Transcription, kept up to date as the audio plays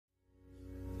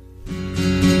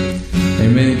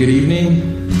Amen. Good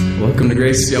evening. Welcome to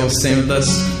Grace. If y'all will stand with us.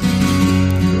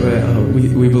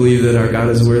 We believe that our God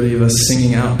is worthy of us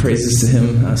singing out praises to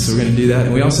Him. So we're going to do that.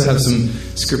 And we also have some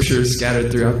scriptures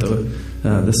scattered throughout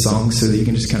the song so that you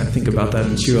can just kind of think about that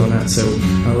and chew on that. So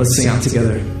let's sing out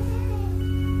together.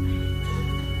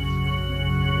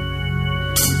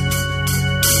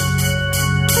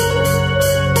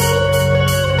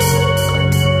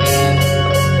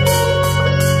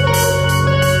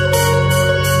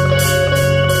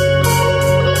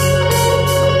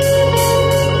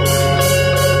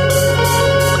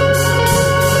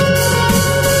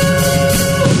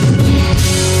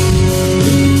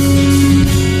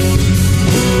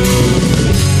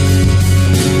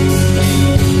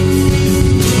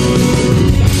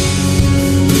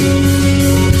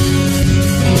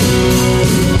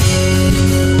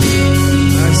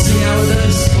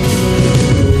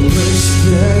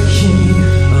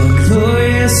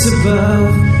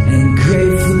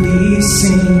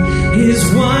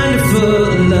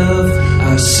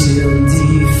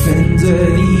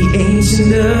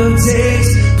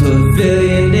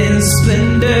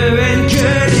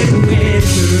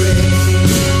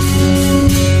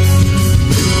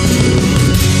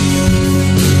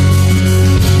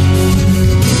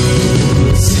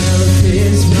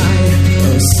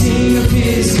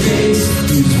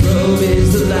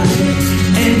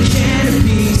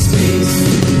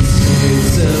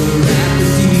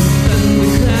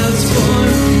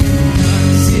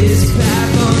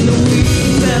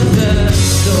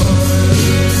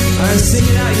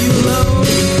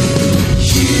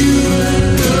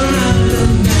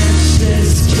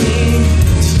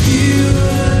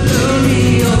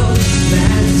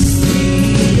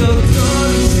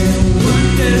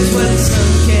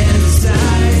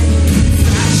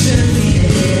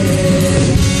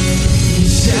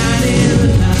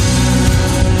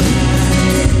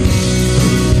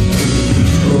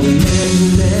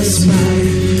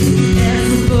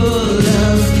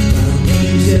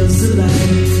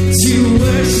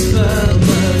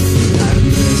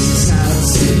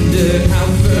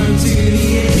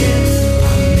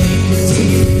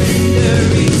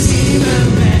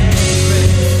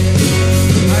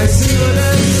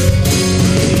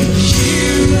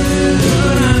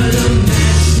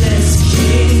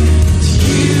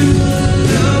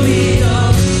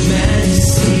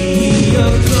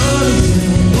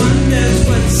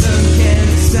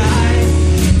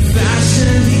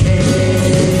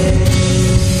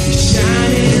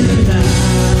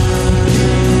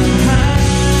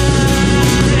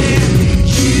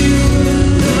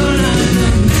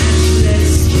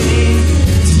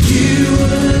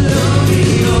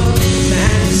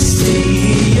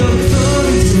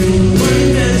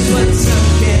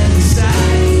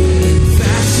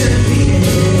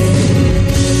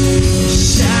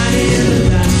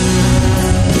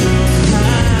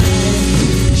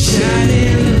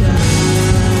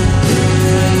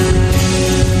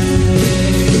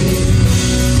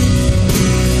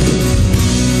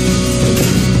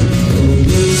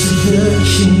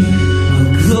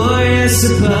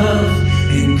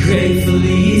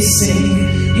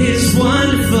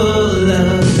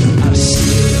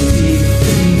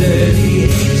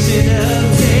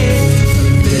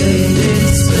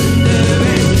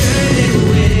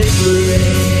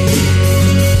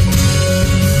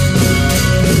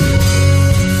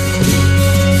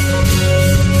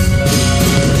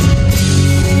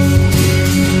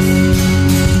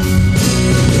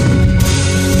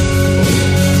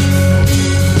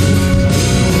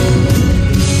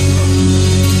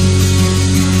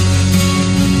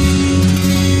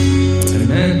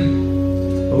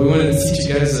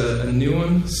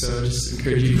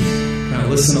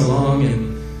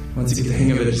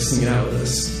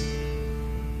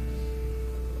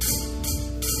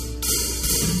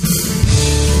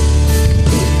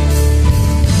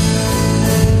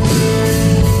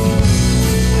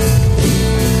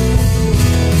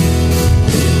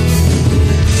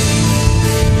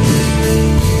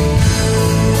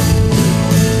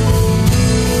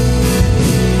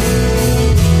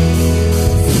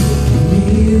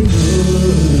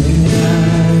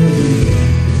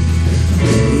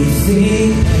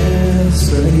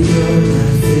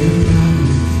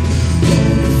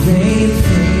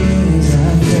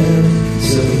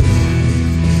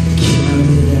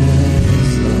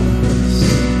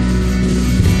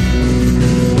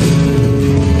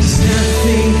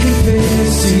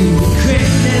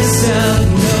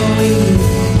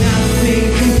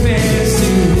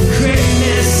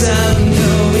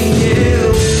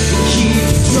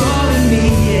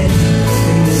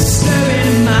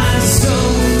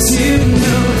 To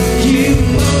know you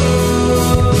more.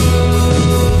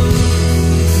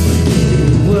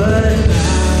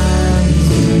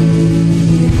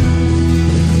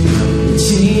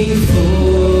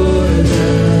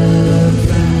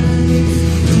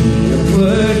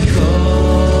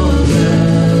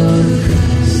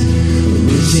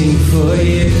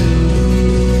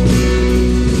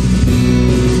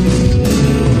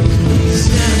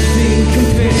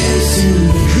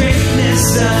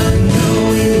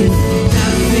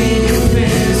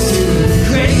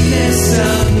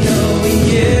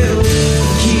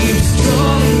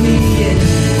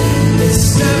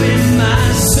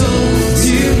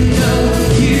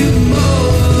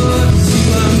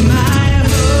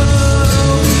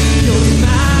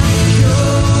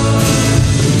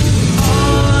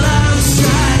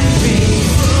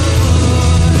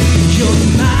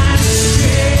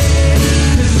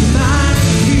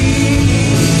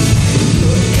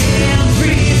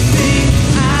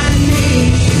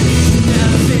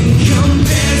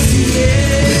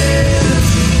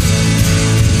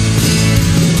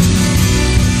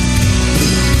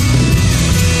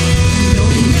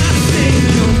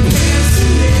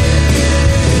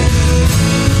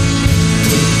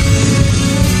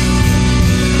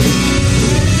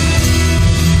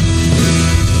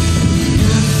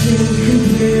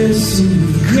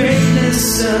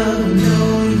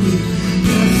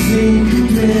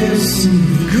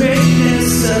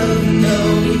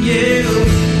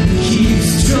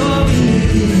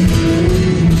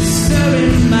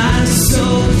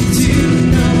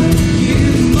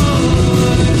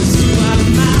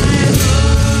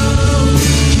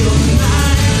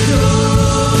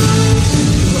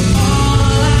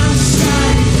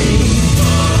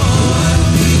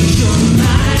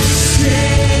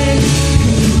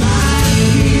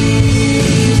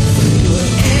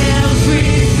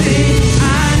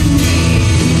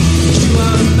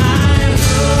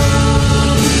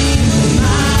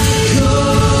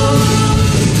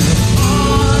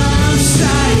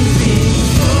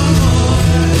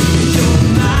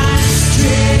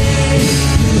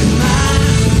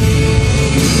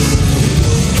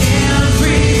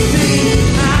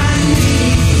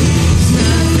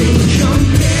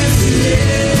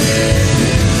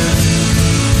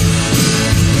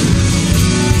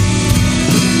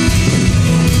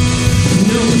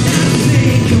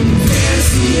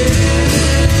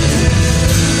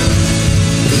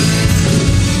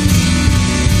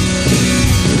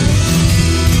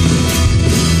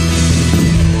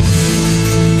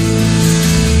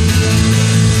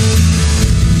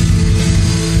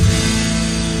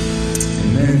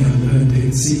 ahead and take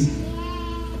a seat.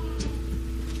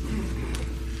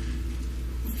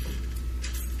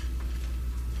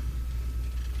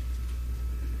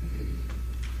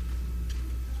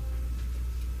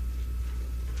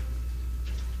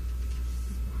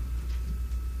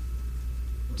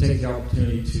 Take the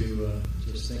opportunity to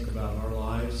just think about our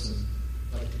lives and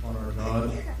reflect upon our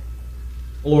God.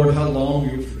 Lord, how long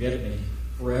will you forget me?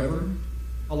 Forever?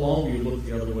 How long will you look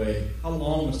the other way? How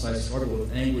long must I struggle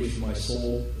with anguish in my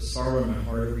soul, with sorrow in my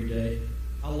heart every day?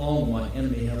 How long will my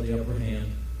enemy have the upper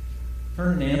hand?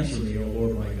 Turn and answer me, O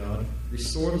Lord my God.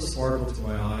 Restore the sparkle to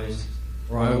my eyes,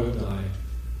 or I will die.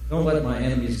 Don't let my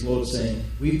enemies gloat, saying,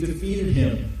 we've defeated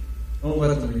him. Don't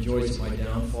let them rejoice at my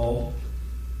downfall.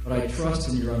 But I trust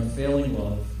in your unfailing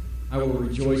love. I will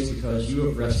rejoice because you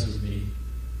have rescued me.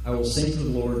 I will sing to the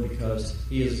Lord because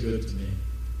he is good to me.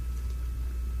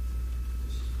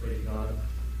 Pray to God,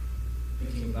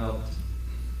 thinking about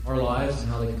our lives and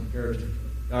how they compare to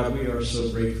God. We are so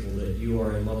grateful that you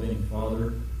are a loving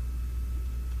Father,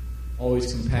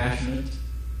 always compassionate,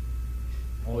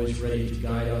 always ready to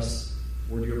guide us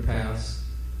toward your paths.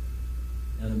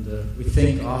 And we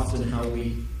think often how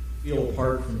we feel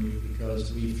apart from you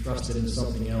because we've trusted in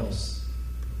something else,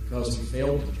 because we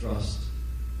failed to trust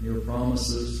in your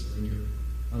promises and your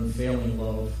unfailing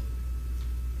love.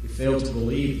 We failed to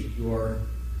believe that you are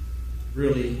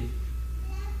really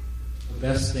the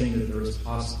best thing that there is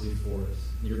possibly for us.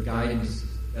 And your guidance is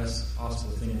the best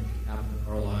possible thing that can happen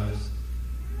in our lives.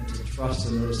 And to trust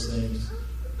in those things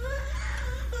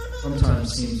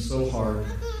sometimes seems so hard.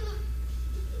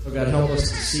 So God, help us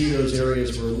to see those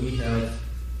areas where we have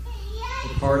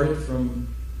departed from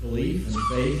belief and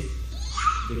faith.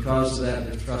 Because of that,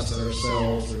 we've trusted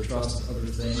ourselves or trusted other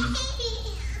things.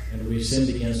 And we've sinned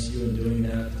against you in doing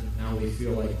that. And now we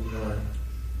feel like we are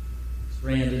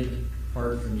stranded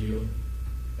apart from you.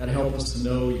 God, help us to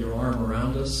know your arm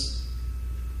around us,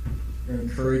 your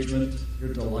encouragement,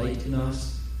 your delight in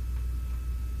us.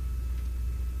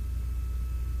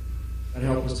 God,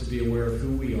 help us to be aware of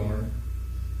who we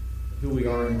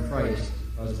are in Christ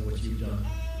because of what you've done.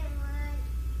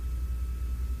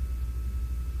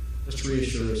 Just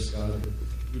reassure us, God, that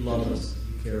you love us, that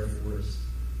you care for us,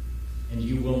 and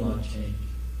you will not change.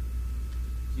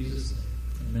 In Jesus'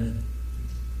 name, amen.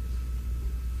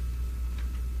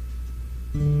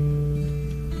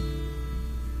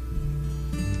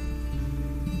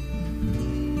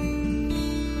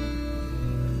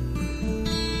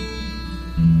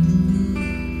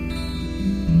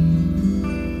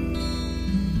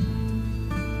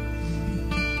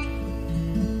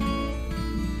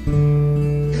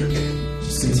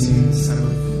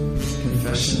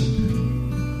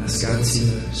 God to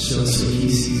show us what he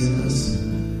sees in us,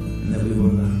 and that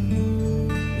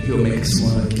he'll make us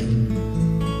more like him.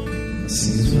 Let's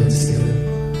sing his words together.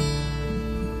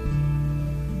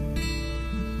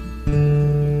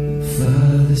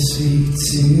 Father, speak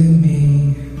to me,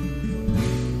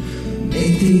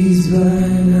 make these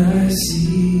blind eyes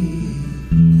see,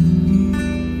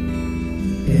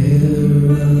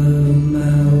 error of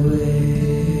my way.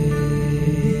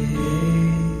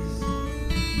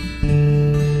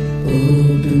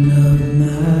 Open up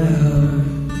my heart,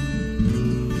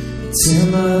 tear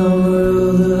my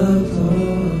world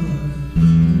apart,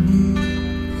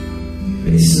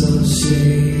 erase all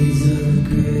shades of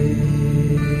gray.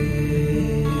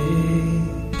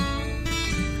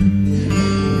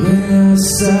 When I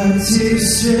start to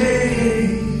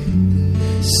stray,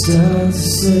 start to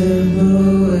slip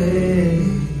away,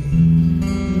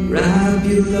 wrap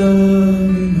your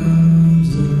loving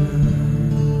arms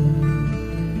around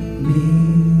me,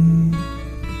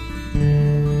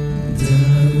 and I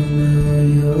will know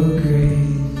your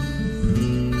grace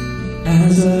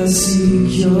as I seek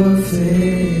your face.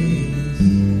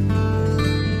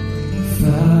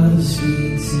 Father,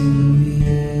 speak to me.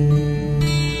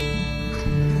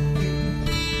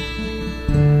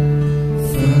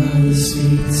 Father,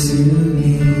 speak to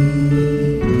me.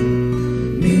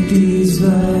 Make these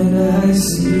blind eyes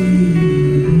see.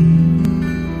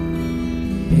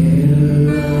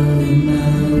 Around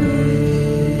my ways,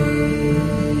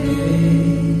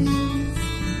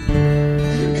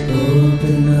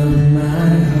 open up my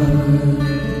heart,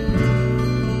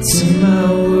 tear my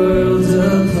world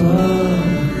apart,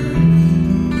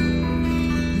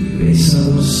 erase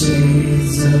all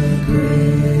shades of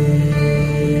gray.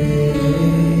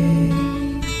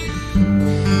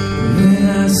 When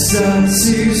I start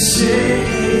to stray,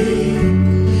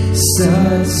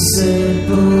 start to slip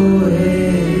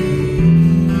away,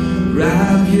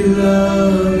 wrap your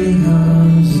loving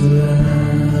arms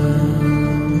around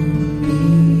me,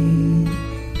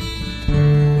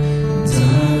 and I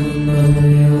will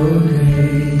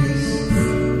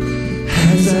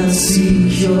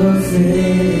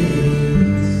over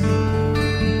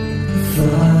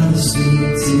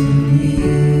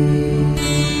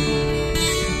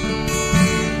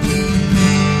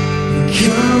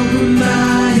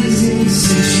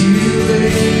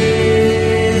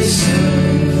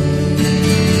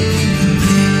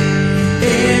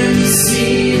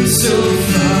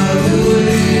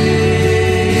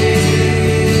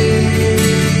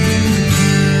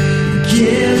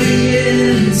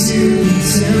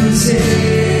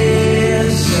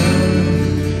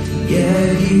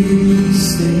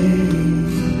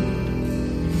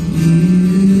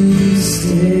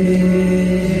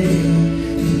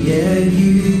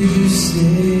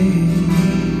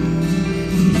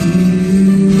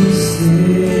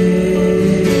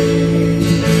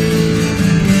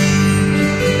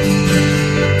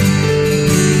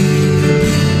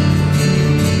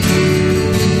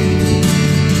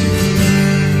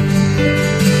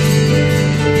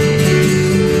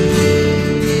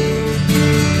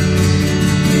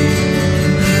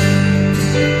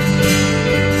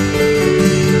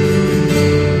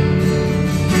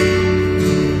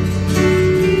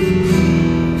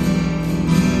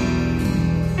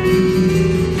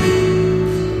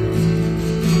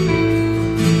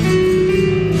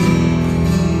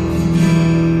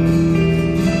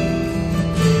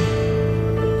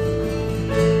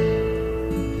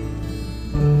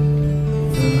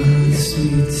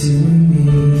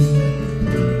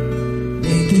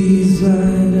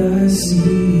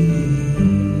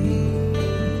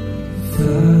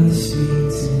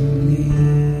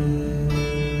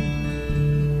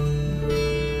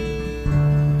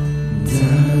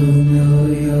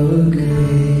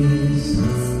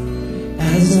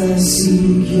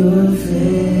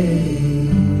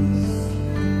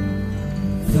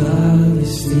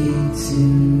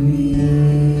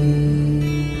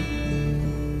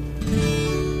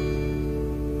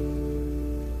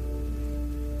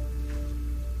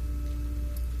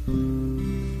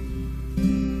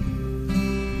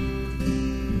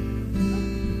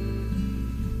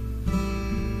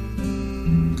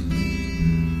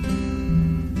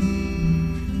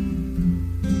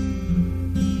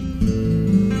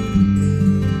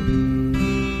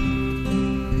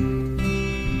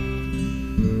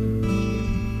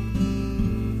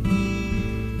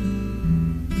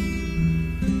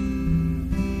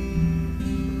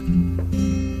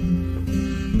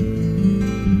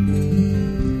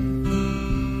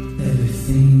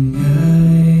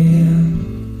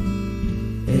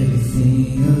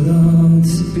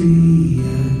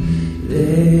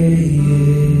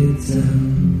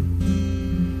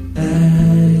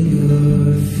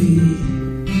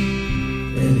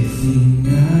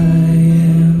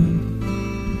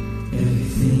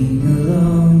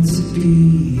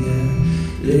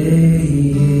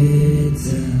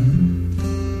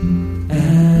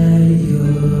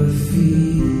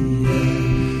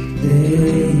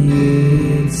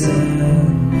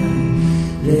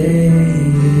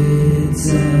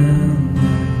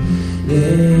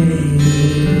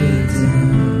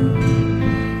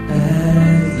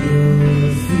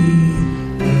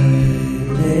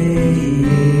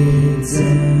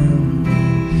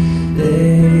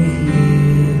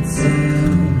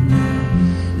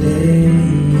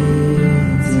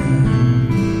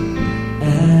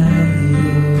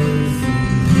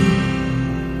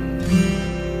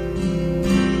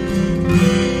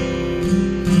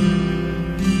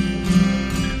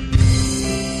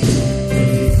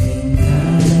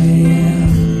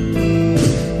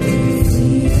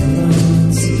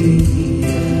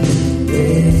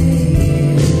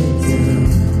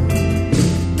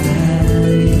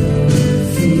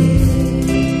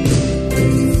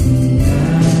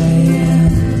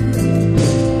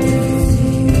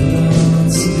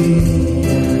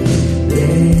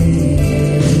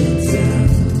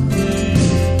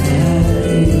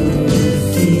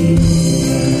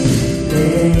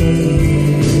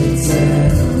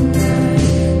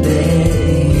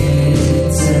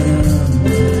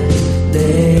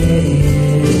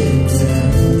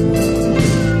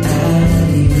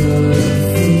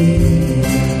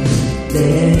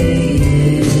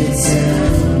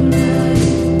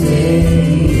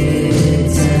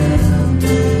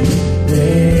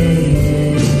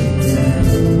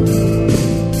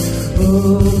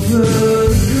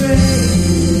grace.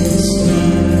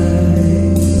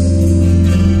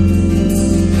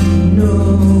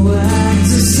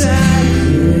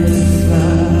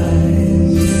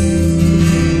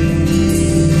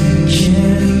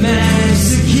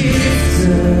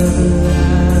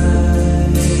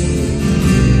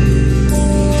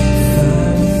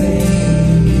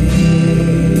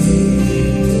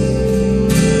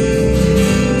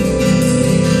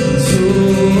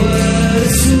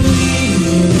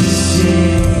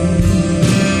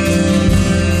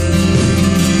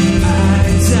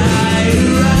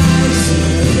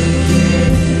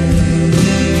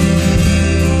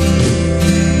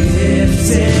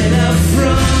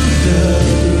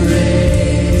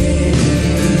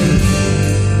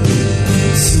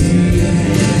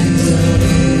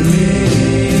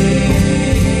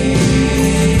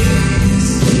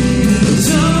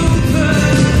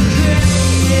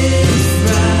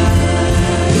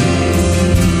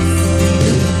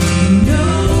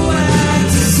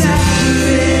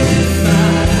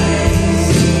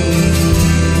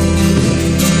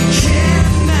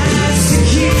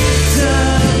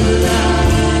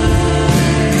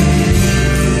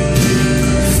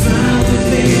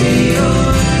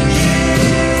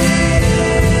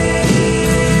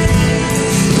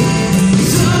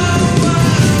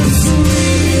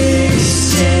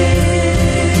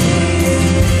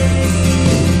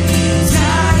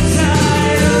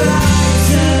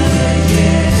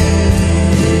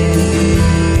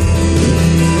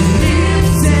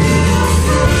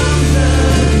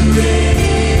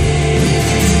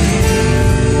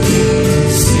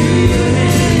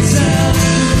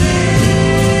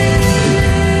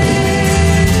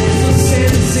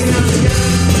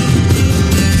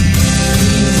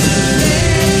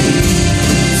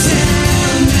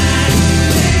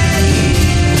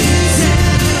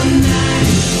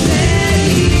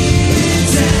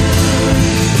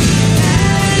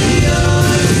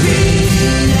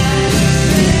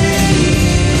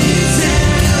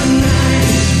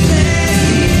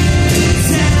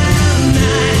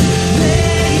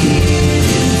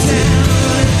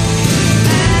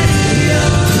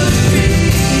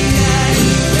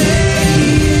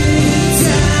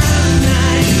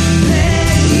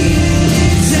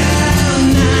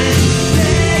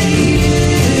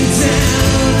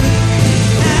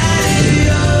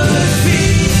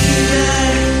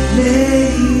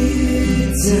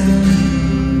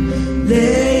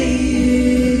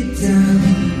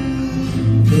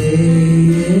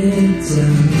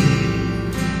 down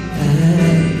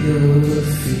at your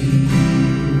feet.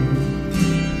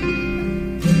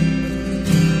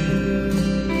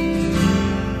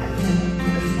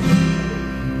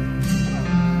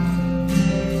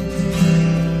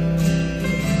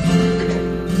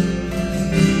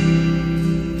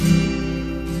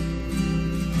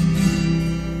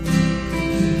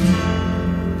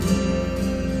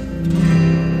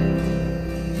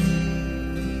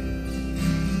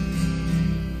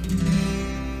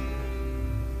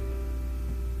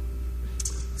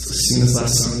 Sing this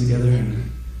last song together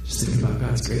and just think about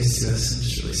God's grace to us and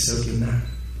just really soak in that.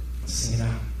 Let's sing it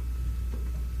out.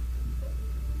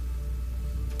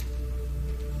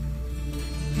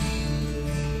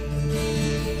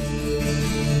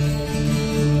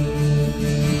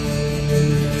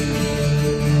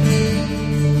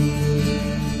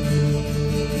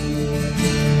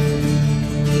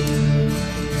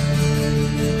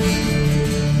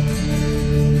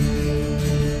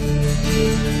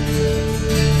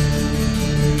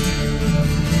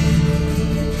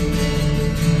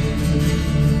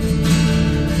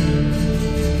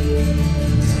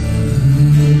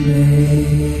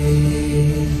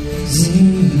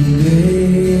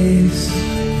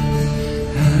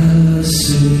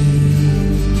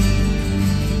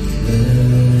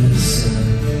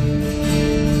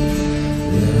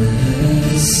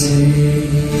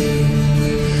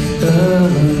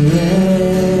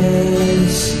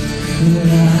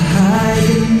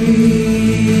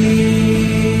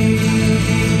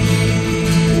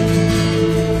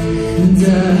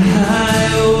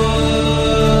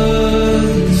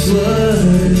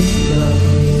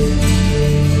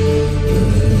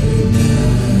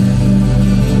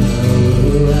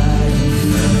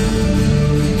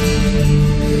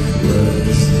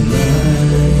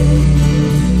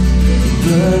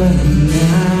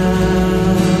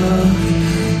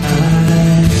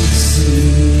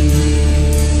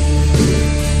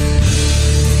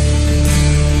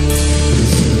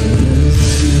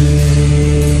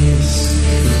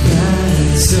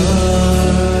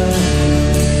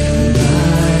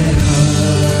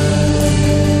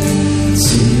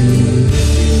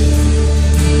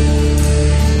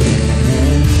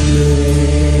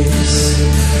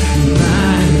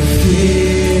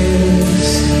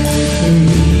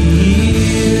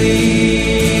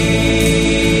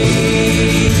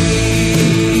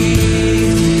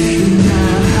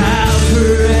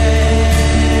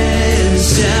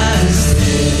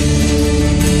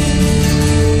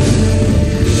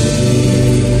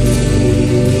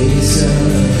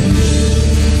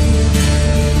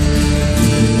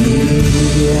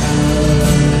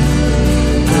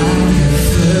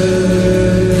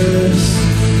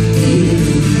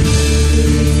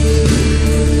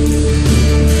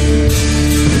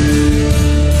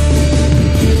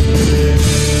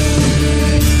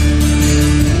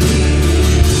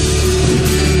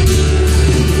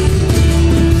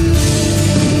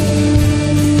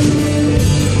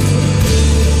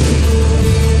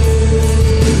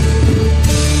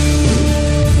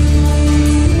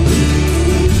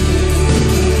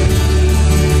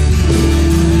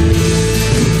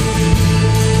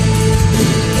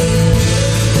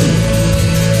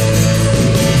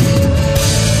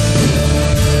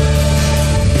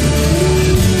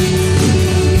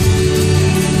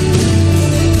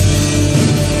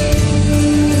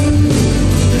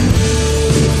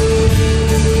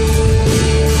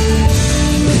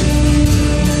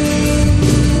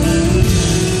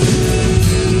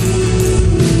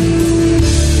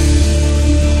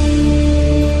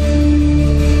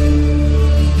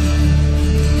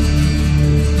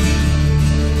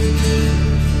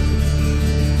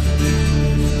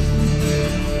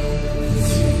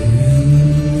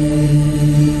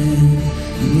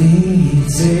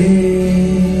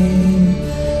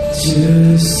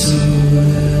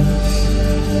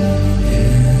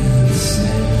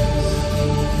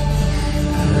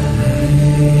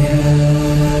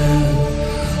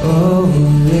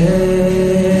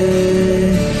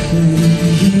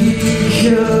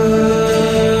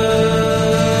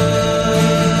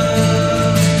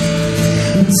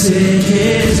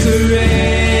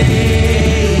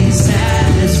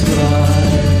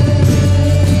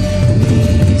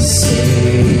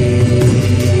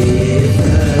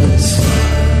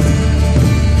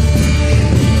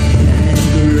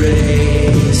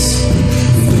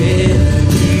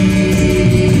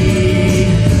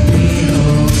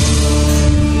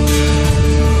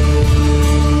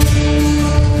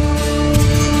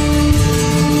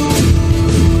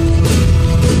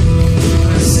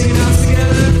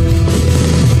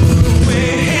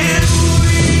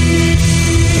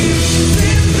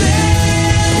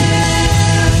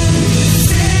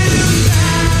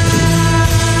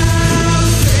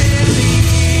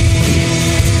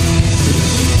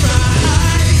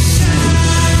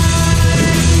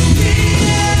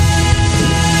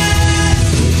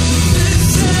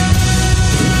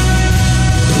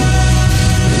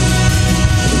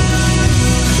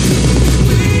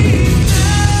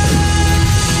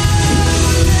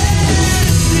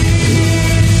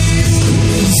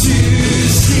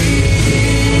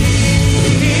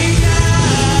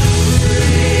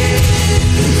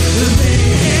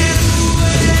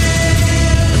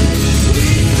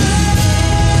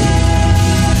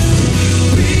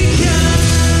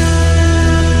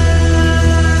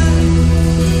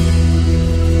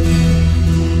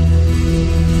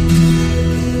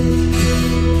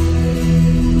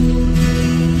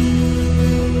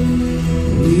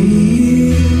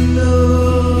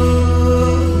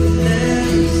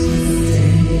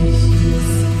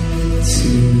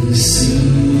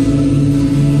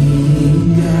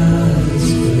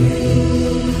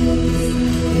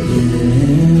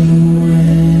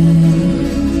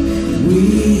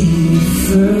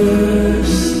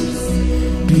 first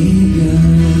begun.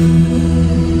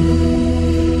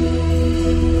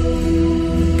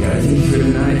 God, I thank you for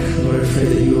tonight. Lord, I pray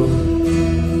that you will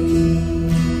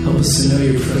help us to know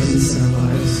your presence in our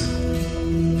lives.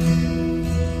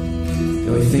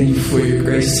 God, we thank you for your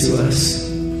grace to us.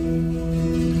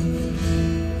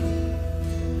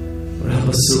 Lord, help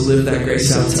us to live that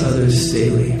grace out to others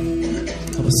daily.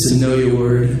 Help us to know your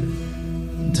word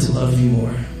and to love you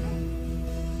more.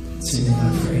 It's in your name I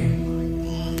pray.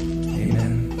 Amen.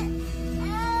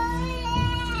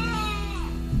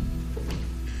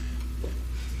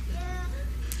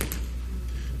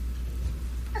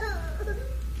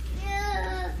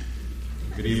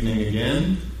 Good evening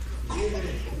again.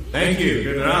 Thank you.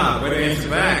 Good job. Way to answer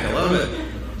back. I love it.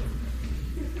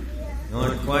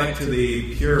 Not quite to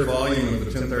the pure volume of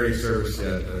the 10:30 service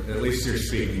yet. At least you're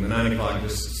speaking. The 9 o'clock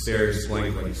just stares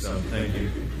blankly. So thank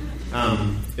you.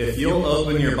 If you'll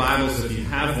open your Bibles, if you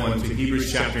have one, to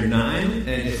Hebrews chapter 9.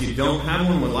 And if you don't have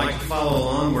one, would like to follow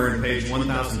along, we're in page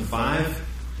 1005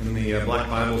 in the black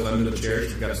Bibles under the chairs.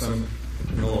 We've got some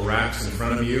in the little racks in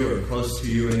front of you or close to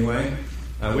you anyway.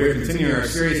 We are continuing our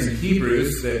series in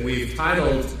Hebrews that we've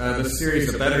titled this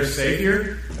series A Better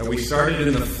Savior. We started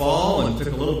in the fall and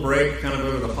took a little break kind of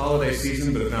over the holiday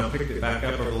season, but have now picked it back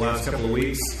up over the last couple of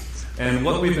weeks. And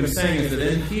what we've been saying is that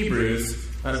in Hebrews,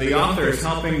 the author is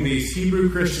helping these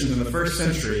Hebrew Christians in the first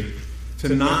century to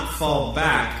not fall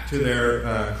back to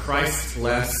their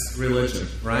Christ-less religion,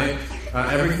 right?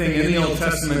 Everything in the Old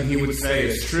Testament, he would say,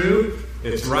 is true,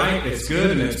 it's right, it's good,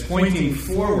 and it's pointing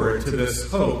forward to this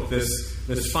hope, this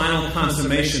final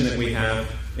consummation that we have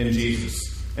in Jesus.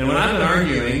 And what I've been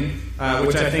arguing,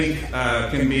 which I think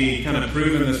can be kind of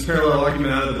proven, this parallel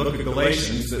argument out of the book of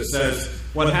Galatians that says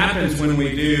what happens when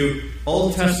we do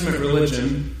Old Testament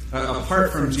religion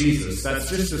apart from Jesus, that's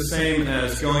just the same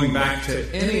as going back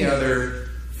to any other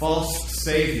false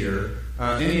savior,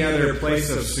 any other place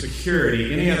of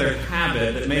security, any other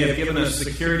habit that may have given us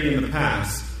security in the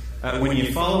past. When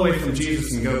you fall away from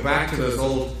Jesus and go back to those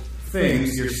old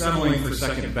things, you're settling for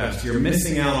second best. You're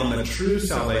missing out on the true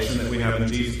salvation that we have in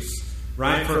Jesus.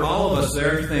 Right? For all of us,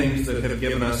 there are things that have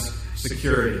given us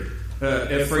security.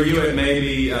 For you, it may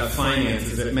be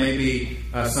finances. It may be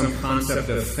some concept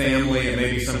of family. It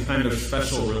may be some kind of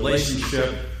special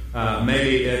relationship.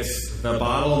 Maybe it's the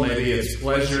bottle. Maybe it's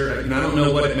pleasure. And I don't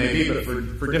know what it may be, but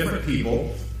for different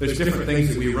people, there's different things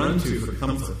that we run to for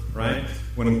comfort, right?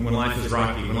 When life is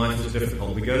rocky, when life is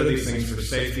difficult, we go to these things for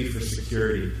safety, for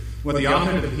security. What the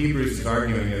author of Hebrews is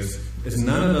arguing is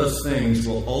none of those things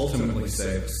will ultimately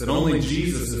save us. That only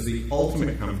Jesus is the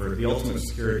ultimate comfort, the ultimate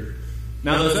security.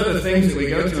 Now, those other things that we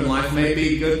go to in life may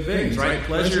be good things, right?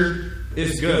 Pleasure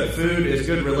is good. Food is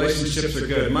good. Relationships are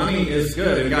good. Money is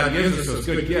good. And God gives us those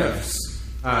good gifts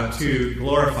to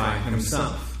glorify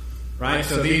Himself, right?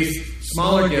 So these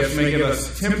smaller gifts may give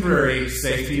us temporary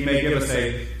safety, may give us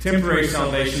a temporary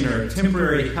salvation or a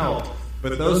temporary help.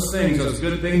 But those things, those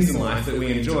good things in life that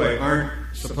we enjoy, aren't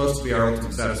supposed to be our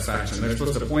ultimate satisfaction. They're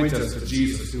supposed to point us to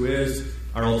Jesus, who is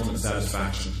our ultimate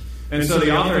satisfaction. And so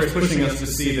the author is pushing us to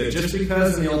see that just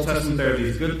because in the Old Testament there are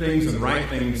these good things and right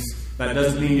things, that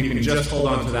doesn't mean you can just hold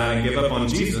on to that and give up on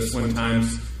Jesus when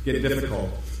times get difficult.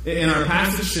 In our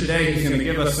passage today, he's going to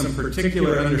give us some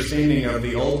particular understanding of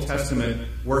the Old Testament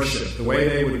worship, the way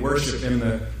they would worship in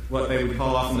what they would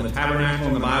call often the tabernacle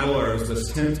in the Bible, or it was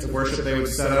this tent of worship they would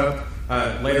set up.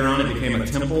 Later on, it became a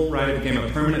temple, right? It became a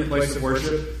permanent place of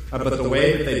worship. But the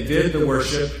way that they did the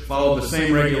worship followed the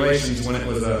same regulations when it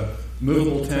was a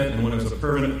movable tent and when it was a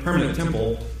permanent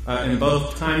temple. In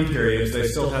both time periods, they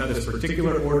still had this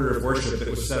particular order of worship that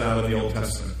was set out of the Old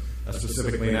Testament,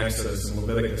 specifically in Exodus and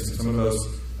Leviticus and some of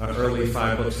those early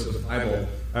 5 books of the Bible.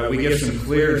 We give some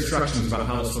clear instructions about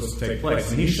how it's supposed to take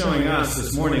place. And he's showing us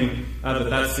this morning that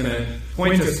that's going to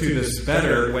point us to this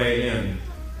better way in.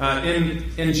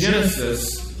 In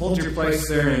Genesis, hold your place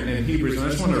there in Hebrews, and I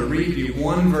just want to read you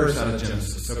one verse out of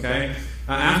Genesis, okay?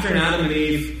 After Adam and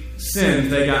Eve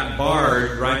sinned, they got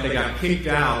barred, right? They got kicked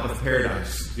out of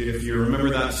paradise. If you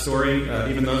remember that story,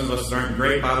 even those of us that aren't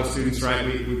great Bible students,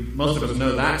 right, most of us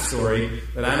know that story,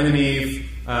 that Adam and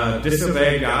Eve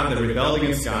disobeyed God, they rebelled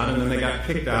against God, and then they got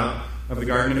kicked out of the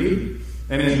Garden of Eden.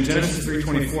 And in Genesis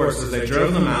 3:24, it says, they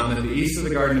drove them out, and at the east of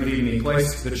the Garden of Eden, he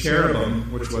placed the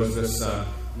cherubim, which was this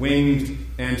winged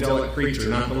angelic creature,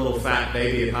 not the little fat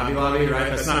baby at Hobby Lobby, right?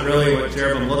 That's not really what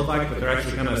cherubim look like, but they're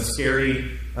actually kind of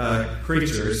scary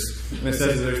creatures. And it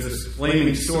says there's this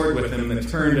flaming sword with them that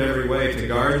turned every way to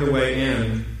guard the way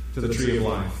in to the tree of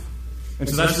life. And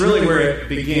so that's really where it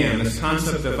began, this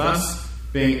concept of us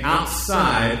being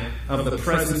outside of the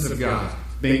presence of God,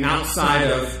 being outside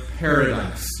of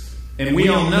paradise. And we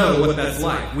all know what that's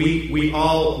like. We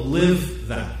all live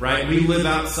that, right? We live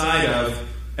outside of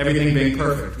everything being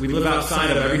perfect. We live outside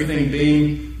of everything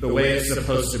being the way it's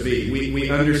supposed to be. We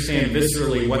understand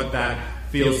viscerally what that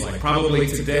feels like. Probably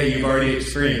today you've already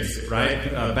experienced it,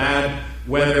 right? Bad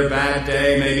weather, bad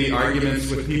day, maybe arguments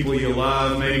with people you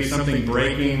love, maybe something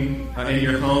breaking in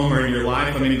your home or in your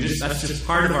life. I mean, that's just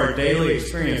part of our daily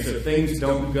experience, that things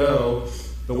don't go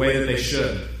the way that they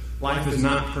should. Life is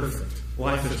not perfect.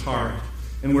 Life is hard.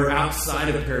 And we're outside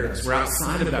of paradise. We're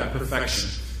outside of that perfection.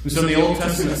 And so in the Old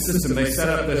Testament system, they set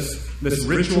up this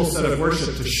ritual set of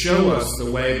worship to show us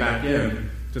the way back in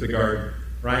to the garden,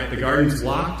 right? The garden's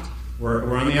locked.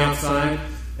 We're on the outside.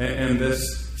 And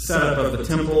this setup of the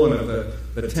temple and of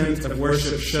the tent of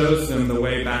worship shows them the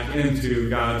way back into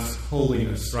God's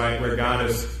holiness, right? Where God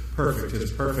is perfect,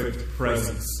 His perfect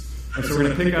presence. And so we're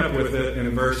going to pick up with it in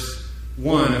verse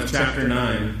 1 of chapter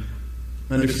 9,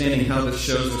 understanding how this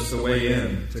shows us the way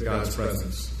in to God's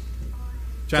presence.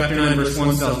 Chapter 9, verse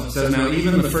 1 says, "Now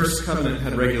even the first covenant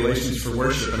had regulations for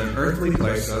worship in an earthly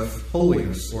place of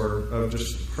holiness," or of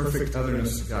just perfect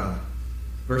otherness to God.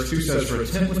 Verse 2 says, "For a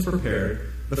tent was prepared.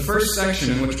 The first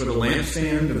section, in which were the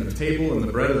lampstand and the table and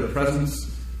the bread of the presence,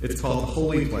 it's called the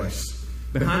holy place.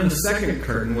 Behind the second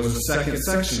curtain was a second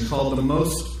section called the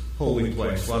most holy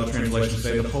place." A lot of translations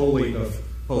say the Holy of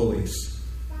Holies.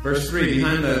 Verse 4,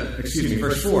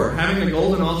 "Having the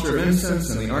golden altar of incense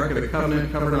and the Ark of the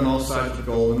Covenant covered on all sides with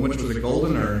gold, in which was a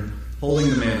golden urn holding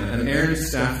the manna, and Aaron's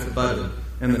staff that budded,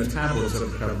 and the tablets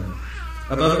of the covenant.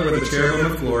 Above it were the cherubim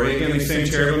of glory." Again, these same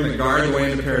cherubim that guard the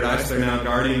way into paradise, they're now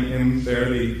guarding in there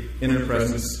the inner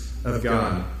presence of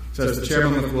God. It says the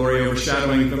cherubim of glory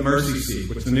overshadowing the mercy seat,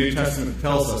 which the New Testament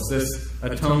tells us this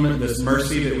atonement, this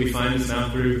mercy that we find is now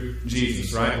through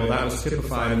Jesus, right? Well, that was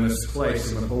typified in this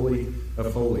place, in the Holy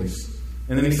of Holies.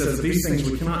 And then he says that these things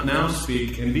we cannot now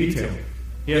speak in detail.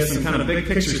 He has some kind of big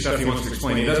picture stuff he wants to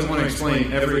explain. He doesn't want to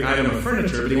explain every item of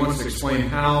furniture, but he wants to explain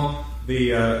how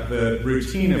the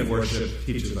routine of worship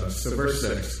teaches us. So verse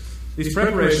 6, "These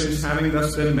preparations having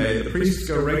thus been made, the priests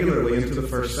go regularly into the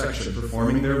first section,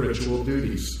 performing their ritual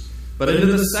duties. But into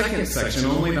the second section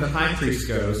only the high priest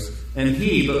goes, and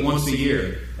he but once a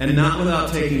year, and not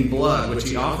without taking blood, which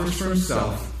he offers for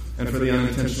himself and for the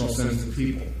unintentional sins of the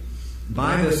people.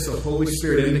 By this the Holy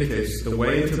Spirit indicates the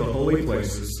way into the holy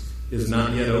places is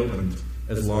not yet opened,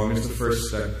 as long as the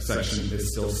first section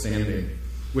is still standing,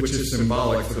 which is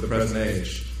symbolic for the present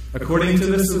age. According to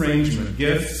this arrangement,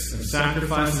 gifts and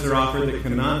sacrifices are offered that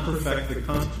cannot perfect the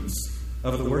conscience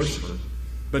of the worshiper,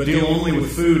 but deal only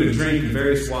with food and drink and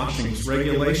various washings,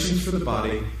 regulations for the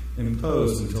body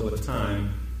imposed until the time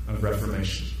of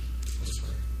Reformation." Let's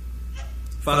pray.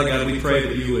 Father God, we pray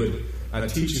that you would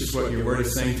teach us what your word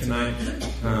is saying tonight.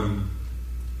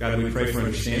 God, we pray for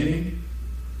understanding.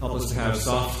 Help us to have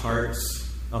soft hearts.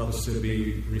 Help us to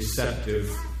be receptive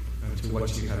to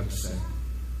what you have to say.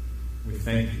 We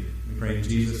thank you. We pray in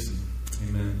Jesus'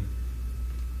 name. Amen.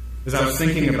 As I was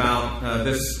thinking about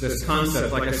this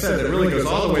concept, like I said, that really goes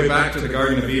all the way back to the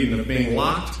Garden of Eden, of being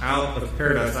locked out of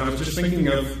paradise. I was just thinking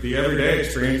of the everyday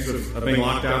experience of being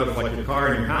locked out of like your car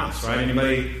and your house, right?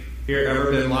 Anybody here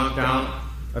ever been locked out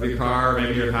of your car or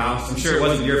maybe your house? I'm sure it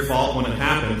wasn't your fault when it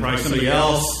happened. Probably somebody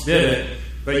else did it.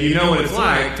 But you know what it's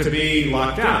like to be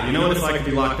locked out. You know what it's like to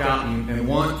be locked out and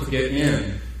want to get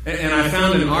in. And I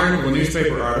found an article, a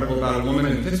newspaper article, about a woman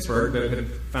in Pittsburgh that had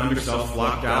found herself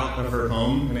locked out of her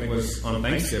home, and it was on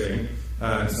Thanksgiving.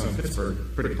 So in Pittsburgh,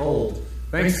 pretty cold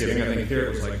Thanksgiving. I think here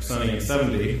it was like sunny and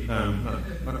 70.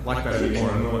 Not like that anymore.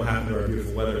 I don't know what happened to our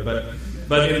beautiful weather.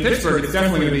 But in Pittsburgh, it's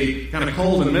definitely going to be kind of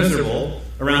cold and miserable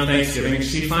around Thanksgiving.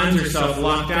 She finds herself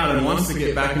locked out and wants to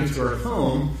get back into her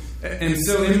home. And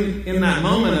so in that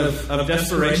moment of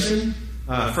desperation,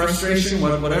 frustration,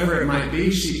 whatever it might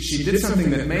be, she did something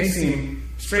that may seem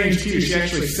strange to you. She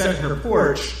actually set her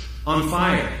porch on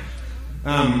fire,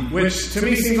 which to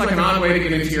me seems like an odd way to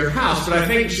get into your house, but I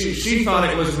think she thought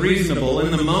it was reasonable. In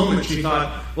the moment, she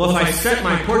thought, well, if I set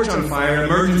my porch on fire,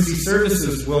 emergency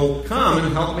services will come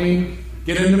and help me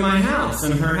get into my house.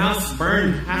 And her house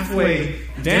burned halfway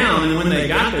down, and when they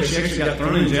got there, she actually got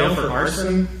thrown in jail for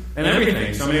arson and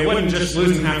everything. So, I mean, it wasn't just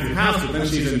losing half your house, but then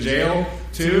she's in jail,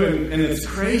 too, and it's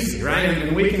crazy, right?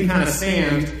 And we can kind of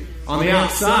stand on the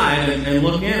outside and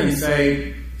look in and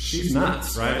say, she's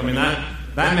nuts, right? I mean,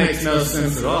 that makes no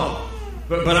sense at all.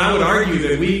 But I would argue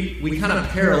that we kind of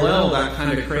parallel that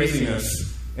kind of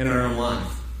craziness in our own life,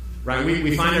 right?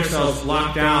 We find ourselves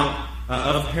locked out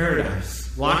of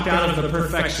paradise, locked out of the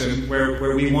perfection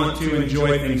where we want to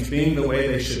enjoy things being the way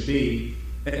they should be,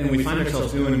 and we find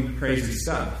ourselves doing crazy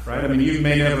stuff, right? I mean, you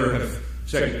may never have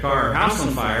set your car or house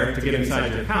on fire to get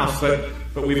inside your house,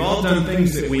 but we've all done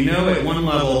things that we know at one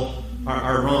level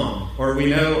are wrong, or we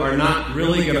know are not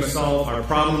really going to solve our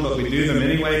problem, but we do them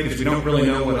anyway because we don't really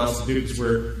know what else to do because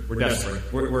we're desperate.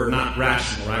 We're not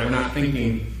rational, right? We're not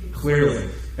thinking clearly.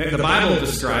 And the Bible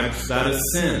describes that as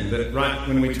sin, that right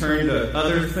when we turn to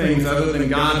other things other than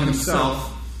God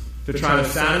himself to try to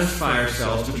satisfy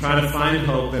ourselves, to try to find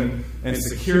hope and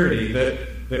security,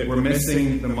 that we're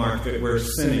missing the mark, that we're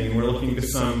sinning, and we're looking to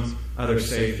some other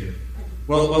Savior.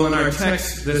 Well, in our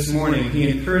text this morning, he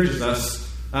encourages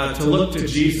us to look to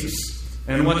Jesus.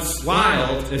 And what's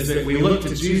wild is that we look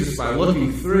to Jesus by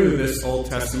looking through this Old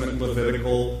Testament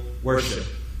Levitical worship,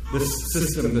 this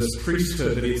system, this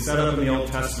priesthood that he set up in the Old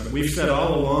Testament. We've said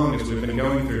all along as we've been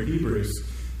going through Hebrews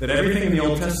that everything in the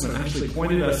Old Testament actually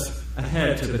pointed us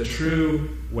ahead to the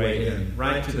true way in,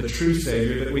 right, to the true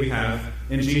Savior that we have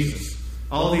in Jesus.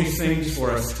 All these things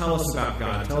for us tell us about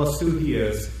God, tell us who he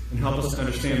is, and help us to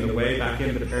understand the way back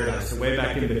into paradise, the way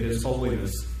back into his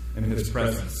holiness and his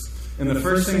presence. And the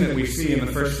first thing that we see in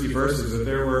the first few verses is that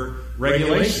there were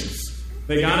regulations.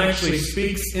 That God actually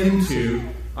speaks into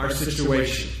our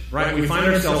situation, right? We find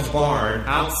ourselves barred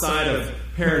outside of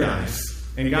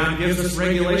paradise, and God gives us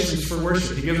regulations for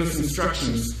worship. He gives us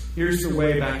instructions. Here's the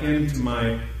way back into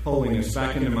my holiness,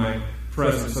 back into my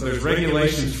presence. So there's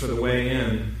regulations for the way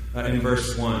in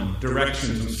verse 1.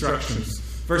 Directions, instructions.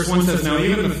 Verse 1 says, "Now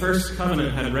even the first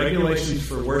covenant had regulations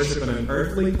for worship in an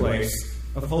earthly place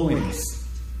of holiness."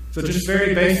 So just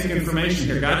very basic information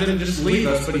here. God didn't just leave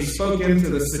us, but he spoke into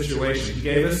this situation. He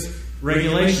gave us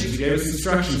regulations. He gave us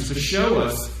instructions to show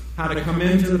us how to come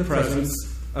into the presence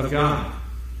of God.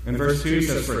 In verse 2, he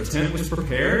says, "For a tent was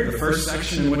prepared," the first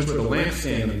section in which were the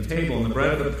lampstand and the table and the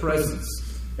bread of the presence.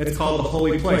 It's called the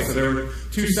holy place. So there were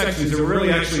two sections. There were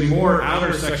really actually more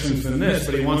outer sections than this,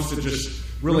 but he wants to just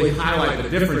really highlight the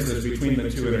differences between the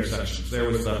two intersections. There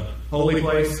was the holy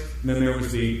place, and then there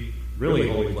was the really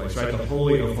holy place, right? The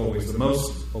Holy of Holies, the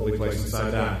most holy place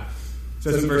inside that. It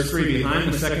says in verse 3,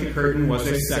 "Behind the second curtain was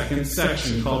a second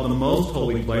section called the most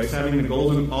holy place, having the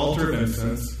golden altar of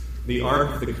incense, the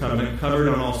ark of the covenant, covered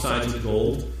on all sides with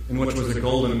gold, in which was a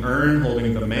golden urn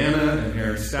holding the manna and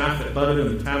Aaron's staff that budded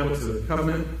in the tablets of the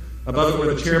covenant. Above it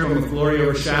were the cherubim with glory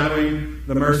overshadowing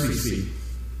the mercy seat."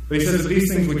 But he says that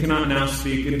these things we cannot now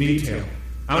speak in detail.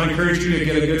 I would encourage you to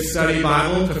get a good study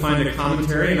Bible to find a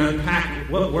commentary and unpack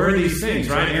what were these things,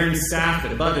 right? Aaron's staff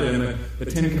that budded and the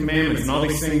Ten Commandments and all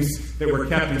these things that were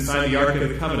kept inside the Ark of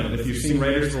the Covenant. If you've seen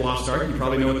Raiders of the Lost Ark, you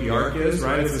probably know what the Ark is,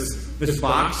 right? It's this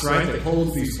box, right, that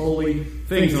holds these holy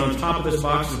things. And on top of this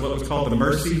box is what was called the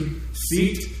mercy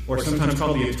seat, or sometimes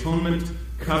called the atonement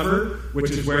cover, which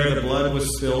is where the blood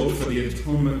was spilled for the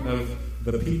atonement of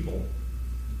the people.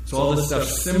 So all this stuff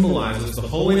symbolizes the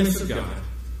holiness of God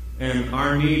and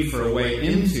our need for a way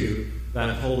into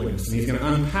that holiness. And he's going to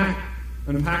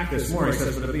unpack this more. He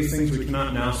says, but of these things we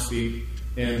cannot now speak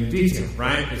in detail,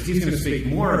 right? Because he's going to speak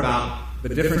more about the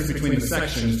difference between the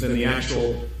sections than the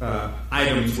actual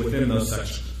items within those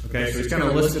sections. Okay, so he's kind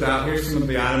of listed out, here's some of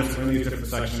the items within these different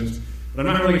sections. But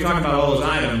I'm not really talking about all those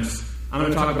items. I'm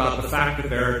going to talk about the fact that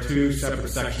there are two separate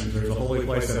sections. There's a holy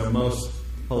place and a most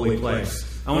holy place.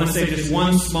 I want to say just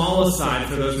one small aside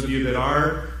for those of you that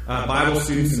are Bible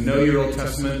students and know your Old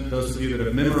Testament, those of you that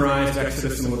have memorized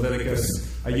Exodus and Leviticus.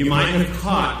 You might have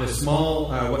caught this small,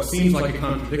 what seems like a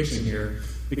contradiction here,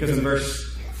 because in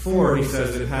verse 4 he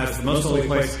says it has the most holy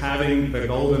place having the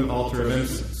golden altar of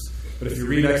incense. But if you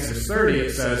read Exodus 30,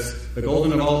 it says the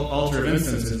golden altar of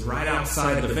incense is right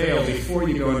outside the veil before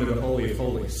you go into the Holy of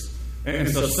Holies. And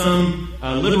so some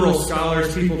liberal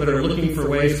scholars, people that are looking for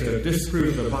ways to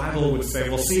disprove the Bible, would say,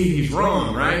 well, see, he's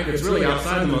wrong, right? It's really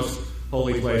outside the most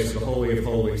holy place, the Holy of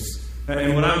Holies.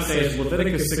 And what I would say is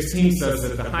Leviticus 16 says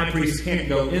that the high priest can't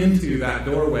go into that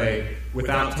doorway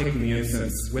without taking the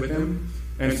incense with him.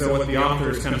 And so what the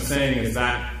author is kind of saying is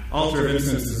that altar of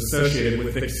incense is associated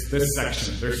with this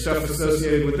section. There's stuff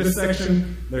associated with this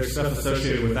section. There's stuff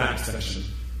associated with that section.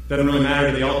 Doesn't really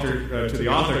matter to the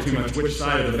author too much which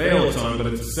side of the veil it's on, but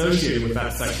it's associated with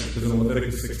that section, because in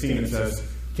Leviticus 16 it says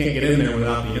can't get in there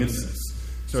without the incense.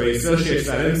 So he associates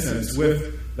that incense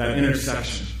with that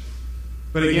intersection.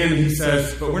 But again, he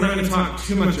says, but we're not going to talk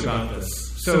too much about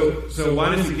this. So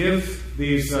why does he give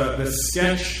this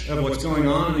sketch of what's going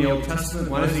on in the Old Testament?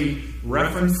 Why does he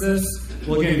reference this?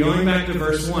 Well, again, going back to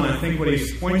verse 1, I think what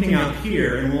he's pointing out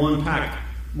here, and we'll unpack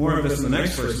more of this in the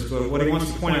next verses, but what he wants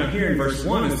to point out here in verse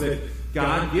 1 is that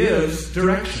God gives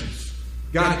directions.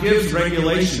 God gives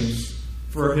regulations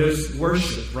for his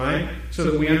worship, right? So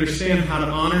that we understand how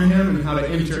to honor him and how to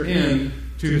enter in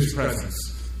to his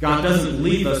presence. God doesn't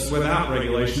leave us without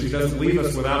regulations. He doesn't leave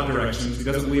us without directions. He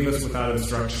doesn't leave us without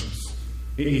instructions.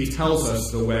 He tells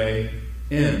us the way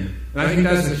in. And I think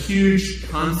that's a huge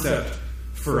concept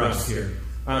for us here.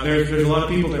 There's a lot of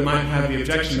people that might have the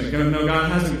objection that go, no,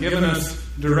 God hasn't given us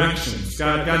directions.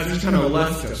 God's just kind of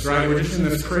left us, right? We're just in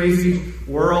this crazy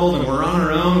world and we're on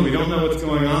our own and we don't know what's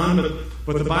going on.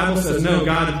 But the Bible says, no,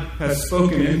 God has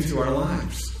spoken into our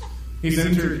lives. He's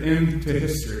entered into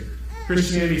history.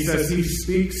 Christianity says He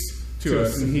speaks to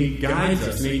us and He guides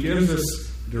us and He gives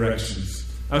us directions.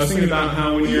 I was thinking about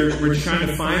how when we're trying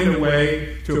to find a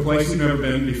way to a place we've never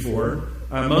been before,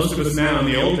 most of us now, in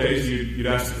the old days, you'd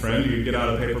ask a friend, you'd get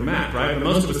out a paper map, right? But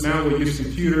most of us now, we use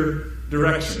computer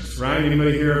directions, right?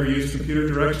 Anybody here ever use computer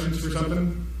directions for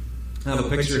something? I have a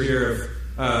picture here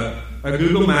of a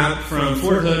Google map from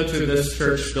Fort Hood to this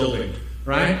church building,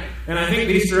 right? And I think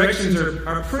these directions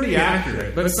are pretty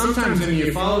accurate. But sometimes when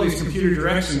you follow these computer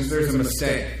directions, there's a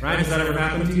mistake, right? Has that ever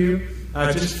happened to you?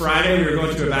 Just Friday, we were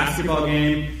going to a basketball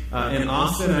game in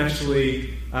Austin,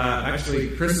 actually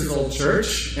Chris's old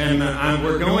church, and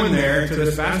we're going there to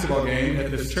this basketball game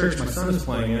at this church my son is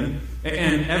playing in,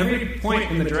 and every point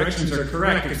in the directions are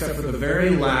correct except for the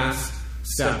very last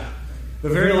step. The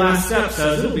very last step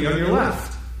says it'll be on your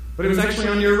left, but it was actually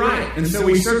on your right, and so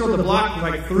we circled the block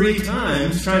like 3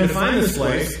 times trying to find this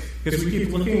place because we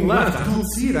keep looking left. I don't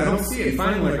see it. And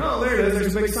finally, like, oh, there it is.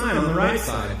 There's a big sign on the right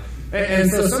side.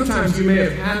 And so sometimes you may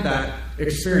have had that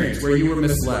experience where you were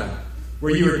misled,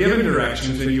 where you were given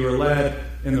directions and you were led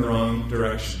in the wrong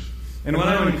direction. And what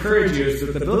I would encourage you is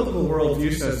that the biblical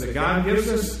worldview says that God gives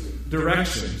us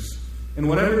directions. In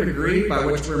whatever degree by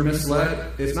which we're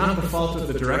misled, it's not the fault of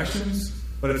the directions,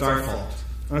 but it's our fault.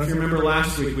 I don't know if you remember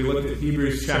last week we looked at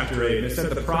Hebrews chapter 8, and it said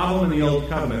the problem in the Old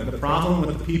Covenant, the problem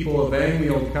with the people obeying the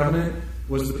Old Covenant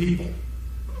was the people.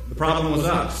 The problem was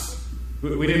us.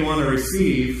 We didn't want to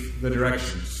receive the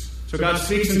directions. So God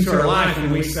speaks into our life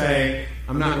and we say,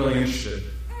 I'm not really interested.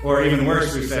 Or even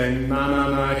worse, we say, no,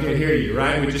 I can't hear you,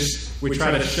 right? We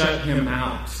try to shut Him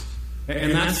out.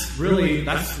 And that's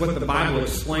what the Bible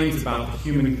explains about the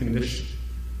human condition.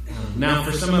 Now,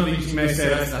 for some of you may say,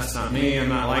 that's not me, I'm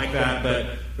not like that,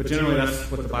 but generally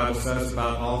that's what the Bible says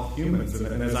about all humans.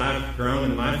 And as I've grown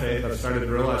in my faith, I've started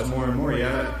to realize more and more,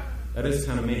 that is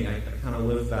kind of me. I kind of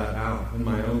live that out in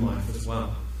my own life as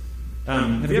well.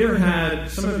 Have you ever had,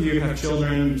 some of you have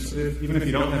children, even if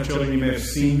you don't have children, you may have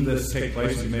seen this take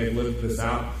place, you may have lived this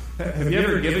out. Have you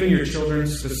ever given your children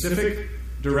specific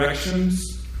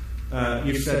directions?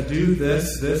 You've said, do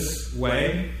this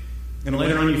way, and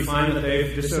later on you find that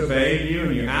they've disobeyed you,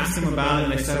 and you ask them about it,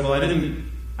 and they said, well, I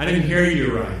didn't hear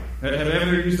you right. Have you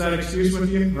ever used that excuse with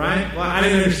you, right? Well, I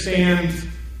didn't understand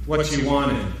what you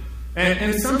wanted.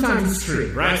 And sometimes it's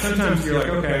true, right? Sometimes you're like,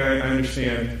 okay, I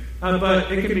understand.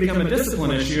 But it can become a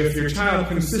discipline issue if your child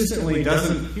consistently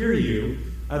doesn't hear you.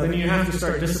 Then you have to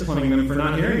start disciplining them for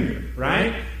not hearing you,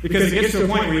 right? Because it gets to a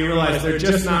point where you realize they're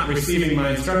just not receiving my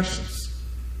instructions.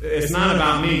 It's not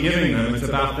about me giving them, it's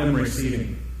about them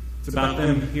receiving. It's about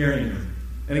them hearing them.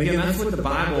 And again, that's what the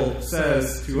Bible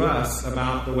says to us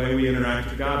about the way we interact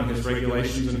with God and His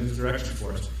regulations and His directions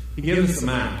for us. He gives us a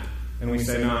map, and we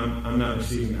say, no, I'm not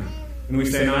receiving that. And we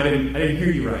say, no, I didn't hear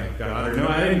you right, God. Or no,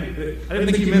 I didn't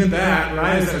think you meant that,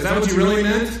 right? Is that what you really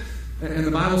meant? And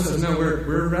the Bible says, no,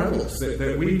 we're rebels,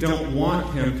 that we don't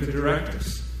want Him to direct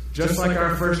us. Just like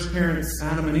our first parents,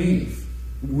 Adam and Eve.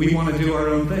 We want to do our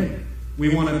own thing.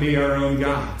 We want to be our own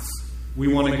gods. We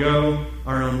want to go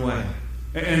our own way.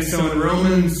 And so in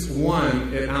Romans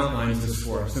 1, it outlines this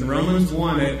for us. In Romans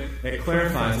 1, it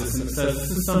clarifies this, and it says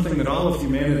this is something that all of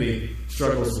humanity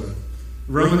struggles with.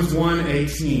 Romans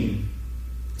 1:18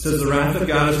 says, the wrath of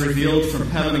God is revealed from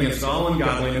heaven against all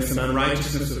ungodliness and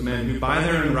unrighteousness of men, who by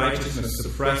their unrighteousness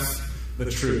suppress the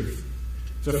truth.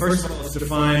 So first of all, let's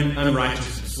define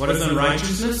unrighteousness. What is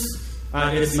unrighteousness?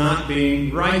 It's not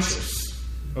being righteous.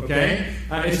 Okay?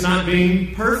 It's not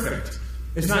being perfect.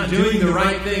 It's not doing the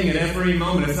right thing at every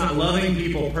moment. It's not loving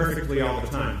people perfectly all the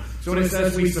time. So when it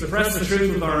says we suppress the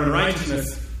truth with our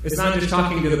unrighteousness, it's not just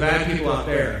talking to the bad people out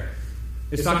there.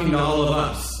 It's talking to all of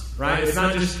us, right? It's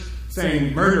not just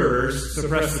saying murderers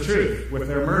suppress the truth with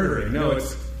their murdering. No,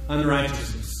 it's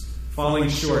unrighteousness, falling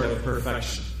short of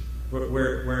perfection.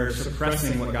 We're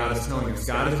suppressing what God is telling us.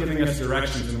 God is giving us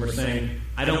directions, and we're saying,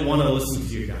 I don't want to listen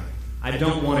to you, God. I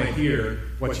don't want to hear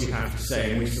what you have to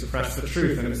say. And we suppress the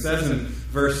truth. And it says in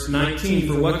verse 19,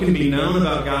 for what can be known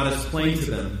about God is plain to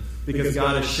them, because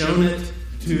God has shown it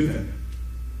to them.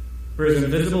 For His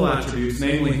invisible attributes,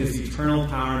 namely His eternal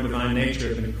power and divine nature,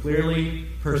 have been clearly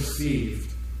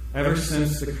perceived ever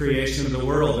since the creation of the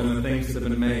world and the things that have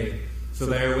been made. So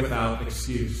they are without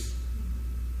excuse.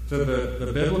 So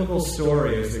the biblical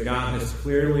story is that God has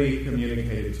clearly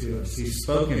communicated to us. He's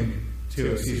spoken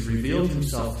to us. He's revealed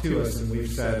himself to us, and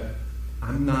we've said,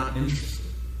 I'm not interested.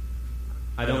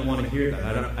 I don't want to hear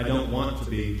that. I don't want to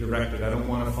be directed. I don't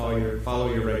want to follow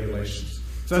your regulations.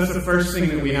 So that's the first thing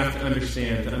that we have to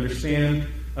understand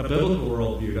a biblical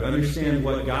worldview, to understand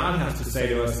what God has to say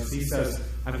to us as he says,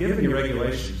 I've given you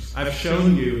regulations. I've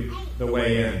shown you the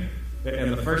way in.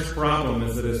 And the first problem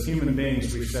is that as human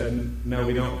beings, we've said, no,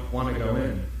 we don't want to go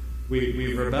in.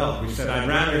 We've rebelled. We've said, I'd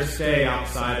rather stay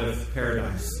outside of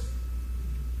paradise.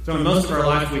 So in most of our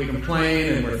life, we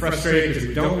complain and we're frustrated because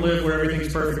we don't live where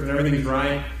everything's perfect and everything's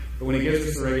right. But when he gives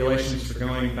us the regulations for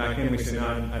going back in, we say, no,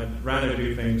 I'd rather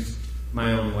do things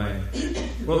my own way.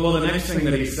 Well, the next thing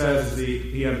that he says is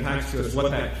he unpacks to us what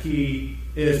that key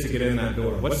is to get in that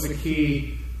door. What's the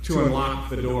key to unlock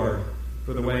the door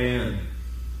for the way in?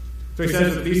 So he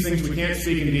says that these things we can't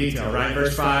speak in detail, right?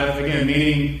 Verse 5, again,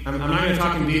 meaning I'm not going to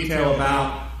talk in detail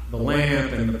about the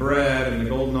lamp and the bread and the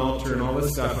golden altar and all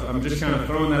this stuff. I'm just kind of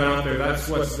throwing that out there. That's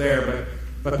what's there.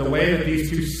 But the way that these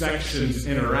two sections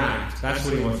interact, that's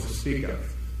what he wants to speak of.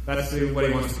 That's what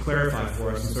he wants to clarify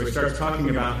for us. And so he starts talking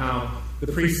about how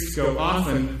the priests go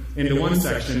often into one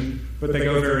section, but they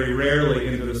go very rarely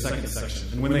into the second section.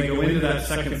 And when they go into that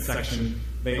second section,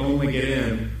 they only get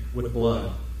in with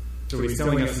blood. So what he's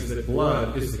telling us is that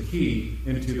blood is the key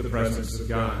into the presence of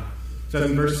God. It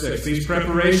says in verse 6, these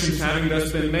preparations having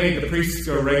thus been made, the priests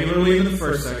go regularly into the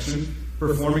first section,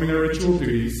 performing their ritual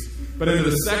duties. But into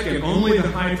the second, only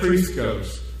the high priest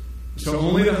goes. So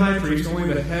only the high priest, only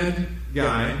the head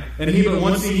guy, and he but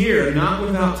once a year, not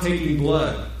without taking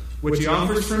blood, which he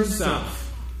offers for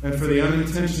himself and for the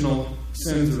unintentional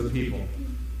sins of the people.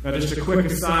 Now, just a quick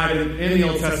aside, in the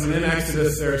Old Testament, in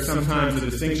Exodus, there is sometimes a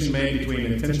distinction made between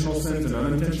intentional sins and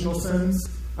unintentional sins.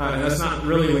 And that's not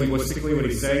really linguistically what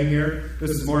he's saying here. This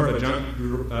is more of a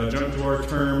junk drawer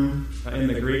term in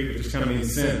the Greek. It just kind of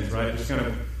means sins, right? Just kind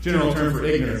of general term for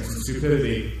ignorance and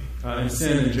stupidity and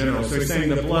sin in general. So he's saying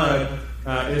the blood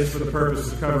is for the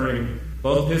purpose of covering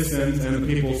both his sins and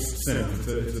the people's sins.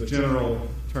 It's a general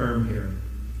term here.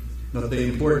 But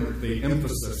the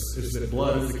emphasis is that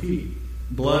blood is the key.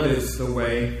 Blood is the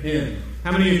way in.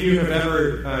 How many of you have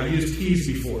ever used keys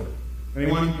before?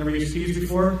 Anyone ever used keys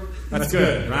before? That's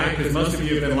good, right? Because most of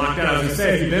you have been locked out. I was going to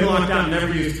say, if you've been locked out and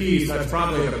never used keys, that's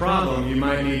probably the problem. You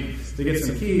might need to get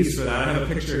some keys for that. I have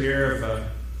a picture here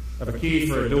of a key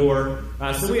for a door.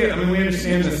 So we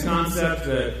understand this concept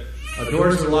that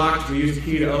doors are locked. We use a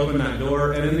key to open that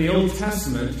door. And in the Old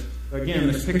Testament, again,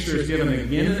 this picture is given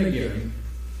again and again.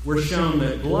 We're shown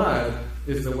that blood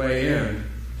is the way in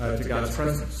to God's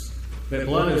presence. That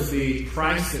blood is the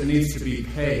price that needs to be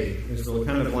paid, is the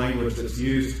kind of language that's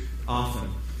used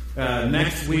often.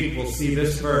 Next week, we'll see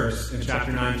this verse in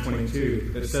chapter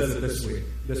 9:22 that says it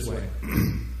this way.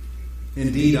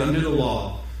 Indeed, under the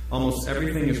law, almost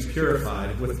everything is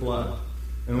purified with blood.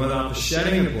 And without the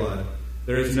shedding of blood,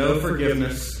 there is no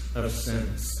forgiveness of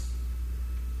sins.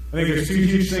 I think there's two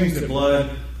huge things that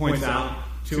blood points out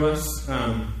to us.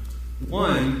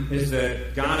 One is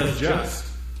that God is just.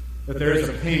 That there is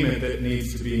a payment that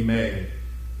needs to be made.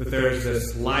 That there is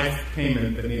this life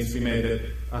payment that needs to be made. That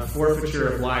a forfeiture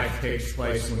of life takes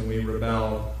place when we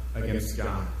rebel against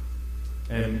God.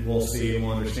 And we'll see and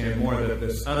we'll understand more that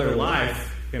this other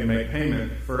life can make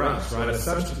payment for us, right? A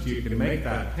substitute can make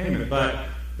that payment. But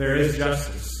there is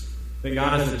justice. That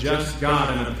God is a just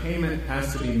God and a payment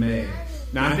has to be made.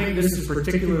 Now, I think this is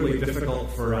particularly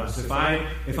difficult for us. If I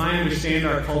understand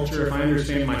our culture, if I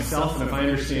understand myself, and if I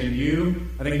understand you,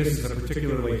 I think this is a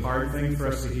particularly hard thing for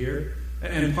us to hear.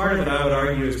 And part of it, I would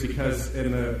argue, is because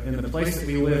in the place that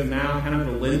we live now, kind of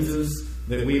the lenses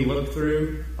that we look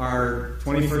through are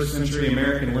 21st century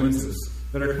American lenses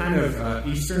that are kind of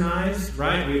Easternized,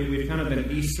 right? We've kind of been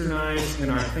Easternized in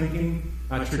our thinking.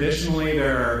 Traditionally,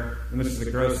 there are, and this is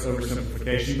a gross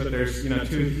oversimplification, but there's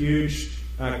two huge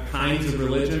kinds of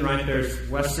religion, right? There's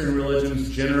Western religions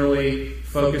generally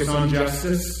focus on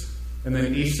justice, and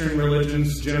then Eastern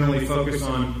religions generally focus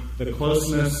on the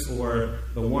closeness or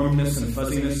the warmness and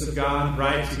fuzziness of God,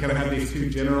 right? So you kind of have these two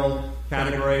general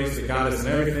categories, that God is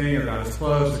in everything, or God is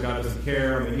close, or God doesn't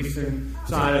care on the Eastern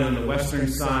side, and then the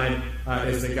Western side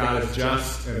is that God is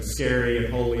just and scary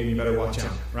and holy, and you better watch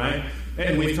out, right?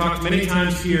 And we've talked many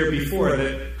times here before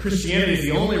that Christianity is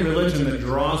the only religion that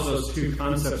draws those two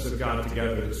concepts of God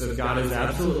together. That says God is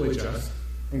absolutely just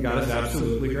and God is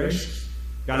absolutely gracious.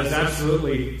 God is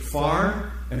absolutely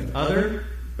far and other,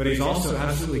 but He's also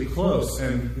absolutely close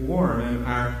and warm and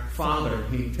our Father.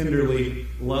 He tenderly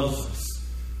loves us.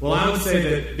 Well, I would say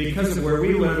that because of where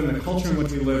we live and the culture in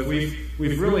which we live,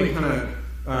 we've really kind of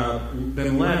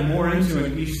been led more into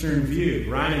an Eastern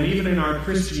view, right? And even in our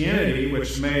Christianity,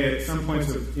 which may at some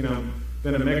points have,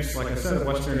 been a mix, like I said, of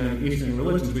Western and Eastern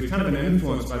religions, we've kind of been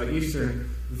influenced by the Eastern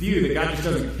view that God just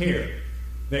doesn't care.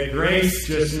 That grace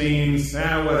just means,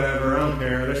 whatever, I don't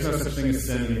care. There's no such thing as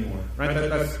sin anymore, right?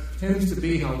 That tends to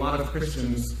be how a lot of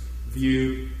Christians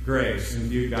view grace and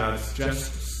view God's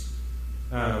justice.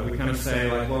 We kind of say,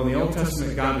 in the Old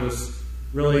Testament, God was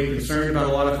really concerned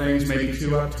about a lot of things, maybe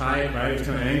too uptight, right? He's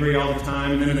kind of angry all the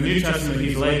time. And then in the New Testament,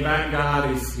 he's laid back God.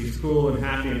 He's cool and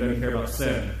happy and doesn't care about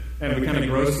sin. And we kind of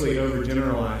grossly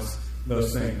overgeneralize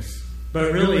those things.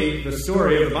 But really, the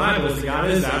story of the Bible is that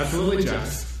God is absolutely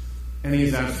just, and He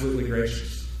is absolutely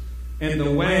gracious. And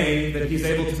the way that He's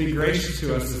able to be gracious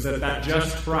to us is that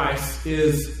just price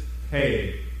is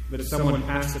paid. That someone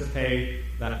has to pay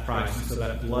that price. And so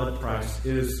that blood price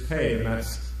is paid. And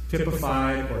that's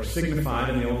typified or signified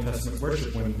in the Old Testament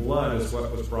worship when blood is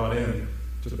what was brought in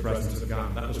to the presence of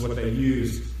God. That was what they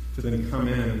used to then come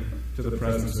in to the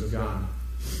presence of God.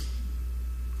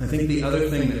 I think the other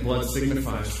thing that blood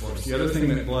signifies for us, the other thing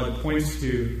that blood points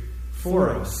to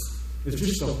for us, is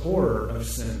just the horror of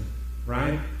sin,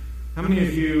 right? How many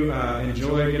of you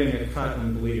enjoy getting a cut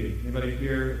and bleeding? Anybody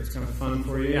here? It's kind of fun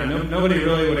for you? Yeah, nobody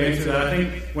really would answer that. I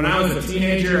think when I was a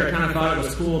teenager, I kind of thought it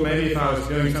was cool maybe if I was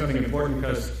doing something important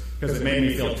because it made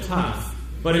me feel tough.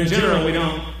 But in general, we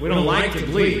don't like to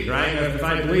bleed, right? If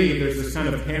I bleed, there's this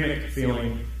kind of panic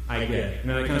feeling I get.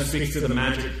 That kind of speaks to the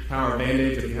magic power of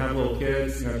Band-Aids. If you have little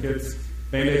kids, kids,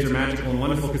 Band-Aids are magical and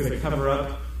wonderful because they cover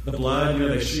up the blood.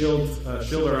 They shield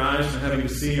our eyes from having to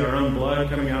see our own blood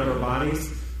coming out of our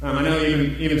bodies. I know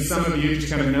even some of you,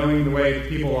 just kind of knowing the way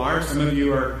people are, some of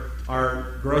you are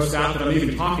grossed out that I'm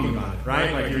even talking about it,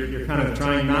 right? Like you're kind of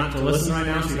trying not to listen right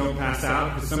now so you don't pass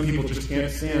out, because some people just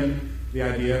can't stand the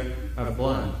idea of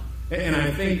blood. And I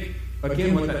think,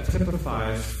 again, what that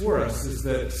typifies for us is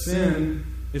that sin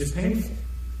is painful.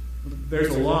 There's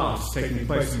a loss taking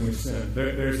place when we sin.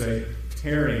 There's a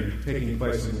tearing taking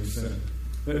place when we sin.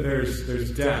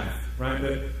 There's death,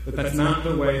 right? That's not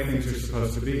the way things are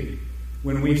supposed to be.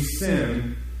 When we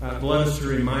sin, blood is to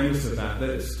remind us of that.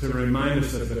 That's to remind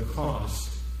us of the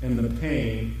cost and the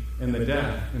pain and the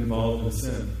death involved in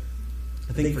sin.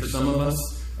 I think for some of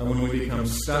us, when we become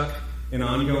stuck in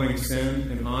ongoing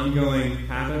sin and ongoing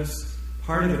habits,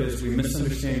 part of it is we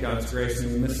misunderstand God's grace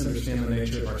and we misunderstand the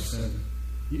nature of our sin.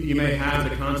 You may have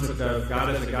the concept of God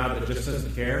as a God that just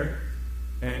doesn't care,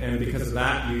 and because of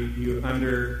that, you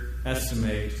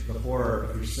underestimate the horror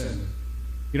of your sin.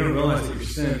 You don't realize that your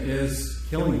sin is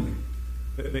killing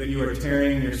you, that you are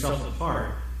tearing yourself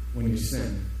apart when you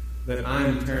sin, that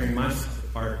I'm tearing myself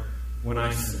apart when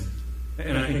I sin.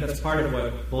 And I think that's part of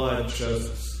what blood shows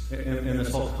us in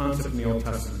this whole concept in the Old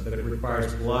Testament, that it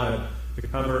requires blood to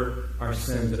cover our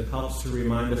sins. It helps to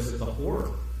remind us of the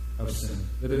horror of sin,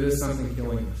 that it is something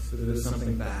killing us, that it is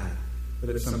something bad, that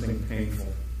it's something painful.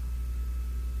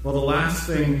 Well, the last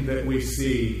thing that we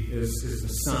see is the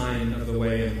sign of the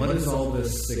way in. What does all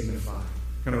this signify?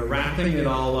 Kind of wrapping it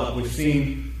all up. We've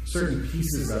seen certain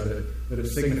pieces of it that it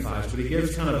signifies, but he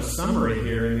gives kind of a summary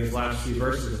here in these last few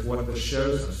verses of what this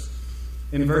shows us.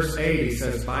 In verse 8, he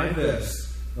says, "By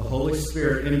this, the Holy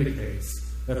Spirit indicates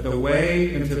that the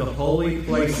way into the holy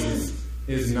places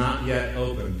is not yet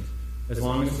opened, as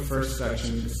long as the first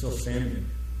section is still standing."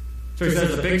 So he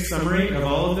says a big summary of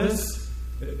all of this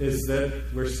is that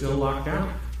we're still locked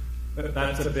out.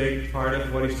 That's a big part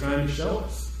of what he's trying to show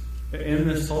us. In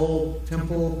this whole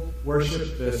temple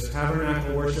worship, this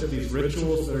tabernacle worship, these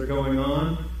rituals that are going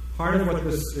on, part of what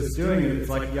this is doing is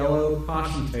like yellow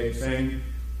caution tape saying,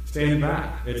 stand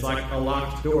back. It's like a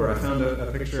locked door. I found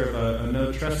a picture of a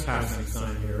no trespassing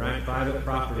sign here, right? Private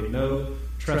property, no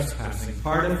trespassing.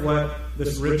 Part of what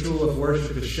this ritual of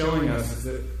worship is showing us is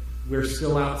that we're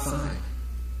still outside,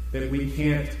 that we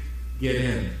can't get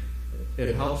in.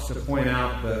 It helps to point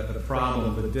out the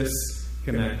problem, the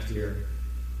disconnect here.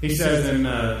 He says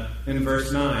in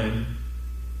verse 9,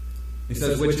 he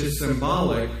says, which is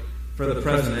symbolic for the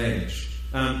present age.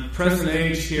 Present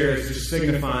age here is just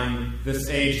signifying this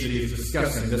age that he's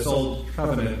discussing, this old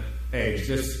covenant age,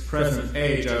 this present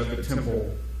age of the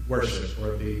temple worship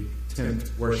or the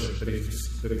tent worship that he's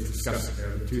discussing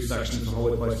there. The two sections, the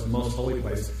holy place, the most holy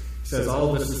place. He says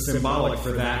all of this is symbolic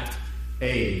for that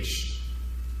age.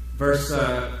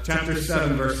 Chapter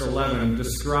 7, verse 11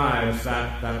 describes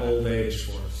that old age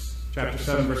for us. Chapter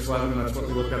 7, verse 11, that's what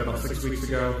we looked at about 6 weeks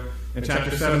ago. In chapter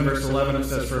 7, verse 11, it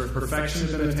says, "For perfection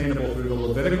has been attainable through the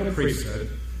Levitical priesthood,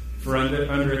 for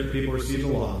under it the people received the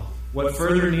law. What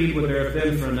further need would there have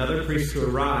been for another priest to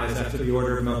arise after the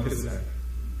order of Melchizedek?"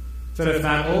 Said if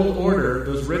that old order,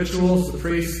 those rituals, the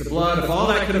priests, the blood, if all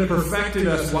that could have perfected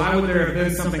us, why would there have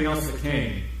been something else that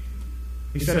came?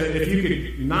 He said if you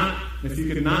could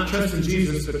not trust in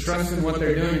Jesus, but trust in what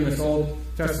they're doing in this Old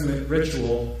Testament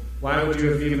ritual, why would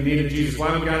you have even needed Jesus?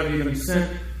 Why would God have even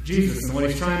sent Jesus? And what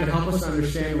he's trying to help us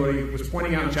understand, what he was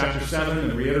pointing out in chapter 7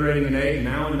 and reiterating in 8 and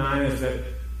now in 9, is that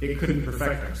it couldn't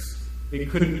perfect us. It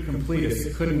couldn't complete us.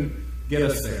 It couldn't get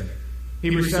us there.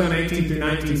 Hebrews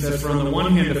 7:18-19 says, "For on the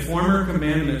one hand, the former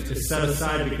commandment is set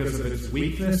aside because of its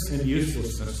weakness and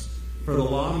uselessness, for the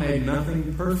law made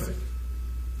nothing perfect.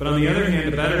 But on the other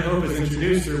hand, a better hope is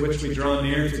introduced through which we draw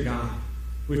near to God."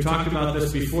 We've talked about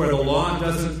this before. The law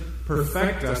doesn't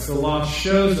perfect us. The law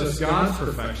shows us God's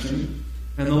perfection,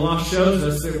 and the law shows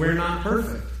us that we're not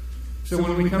perfect. So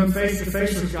when we come face to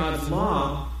face with God's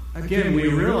law, again, we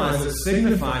realize it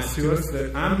signifies to us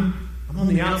that I'm on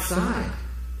the outside.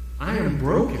 I am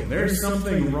broken. There's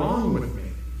something wrong with me.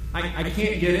 I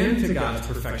can't get into God's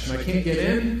perfection. I can't get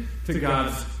into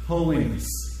God's holiness.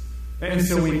 And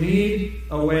so we need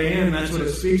a way in. That's what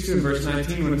it speaks to in verse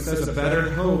 19 when it says a better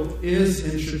hope is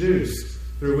introduced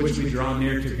through which we draw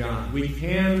near to God. We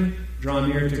can draw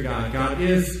near to God. God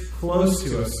is close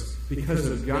to us because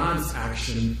of God's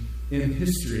action in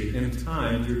history, in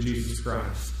time, through Jesus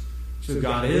Christ. So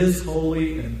God is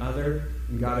holy and other,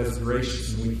 and God is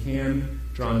gracious, and we can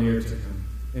draw near to Him.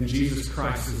 And Jesus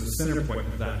Christ is the center point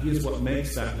of that. He is what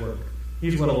makes that work.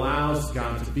 He's what allows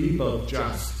God to be both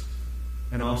just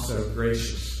and also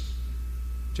gracious.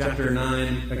 Chapter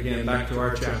 9, again, back to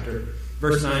our chapter.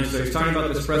 Verse 9, so he's talking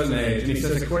about this present age, and he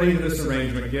says, according to this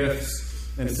arrangement, gifts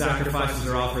and sacrifices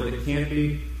are offered that can't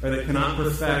be, or that cannot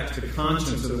perfect the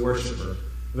conscience of the worshiper,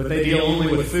 but they deal only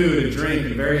with food and drink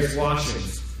and various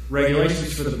washings,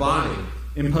 regulations for the body,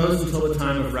 imposed until the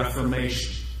time of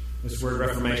Reformation. This word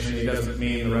Reformation, he doesn't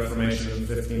mean the Reformation in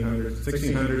the 1500s.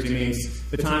 1600s, he means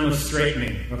the time of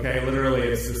straightening. Okay, literally,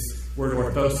 it's this word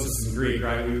orthosis in Greek,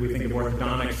 right? We think of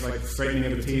orthodontics like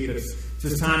straightening of the teeth. It's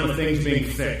this time of things being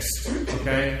fixed.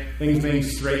 Okay, things being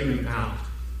straightened out.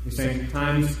 He's saying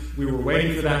times we were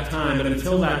waiting for that time, but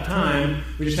until that time,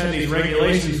 we just had these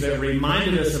regulations that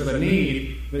reminded us of a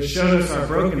need, that showed us our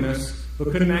brokenness,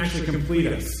 but couldn't actually complete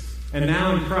us. And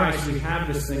now in Christ, we have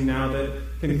this thing now that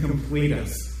can complete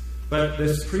us. But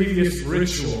this previous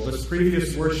ritual, this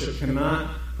previous worship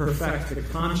cannot perfect the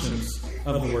conscience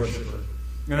of the worshiper.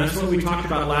 And that's what we talked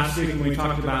about last week when we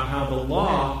talked about how the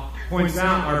law points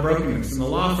out our brokenness. And the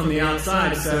law from the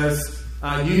outside says,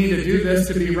 you need to do this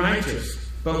to be righteous.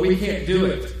 But we can't do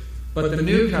it. But the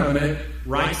new covenant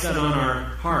writes that on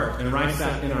our heart and writes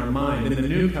that in our mind. In the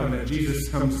new covenant, Jesus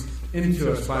comes into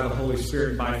us by the Holy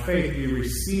Spirit. By faith,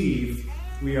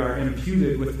 we are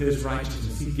imputed with His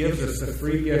righteousness. He gives us the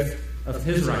free gift of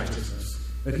His righteousness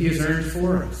that He has earned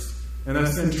for us. And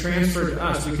that's then transferred to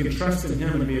us. We can trust in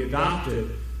Him and be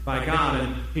adopted by God,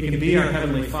 and He can be our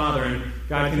Heavenly Father, and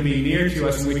God can be near to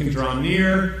us, and we can draw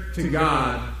near to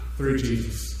God through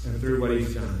Jesus and through what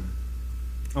He's done.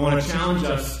 I want to challenge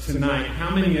us tonight. How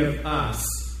many of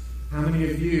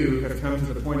you have come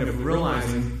to the point of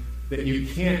realizing that you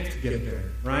can't get there,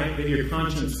 right? That your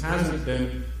conscience hasn't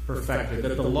been perfected,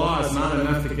 that the law is not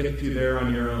enough to get you there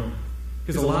on your own.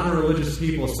 Because a lot of religious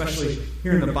people, especially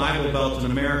here in the Bible Belt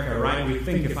in America, right, we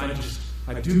think if I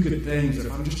do good things,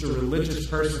 if I'm just a religious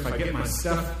person, if I get my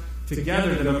stuff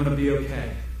together, then I'm going to be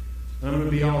okay. And I'm going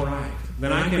to be all right.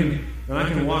 Then I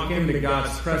can walk into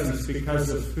God's presence because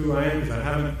of who I am, because I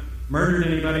haven't murdered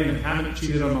anybody and I haven't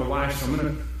cheated on my wife, so I'm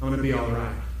going to be all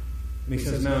right. And He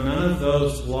says, no, none of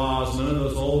those laws, none of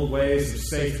those old ways of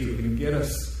safety can get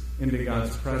us into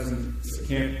God's presence. It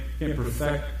can't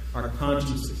perfect our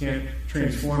conscience. It can't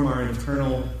transform our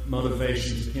internal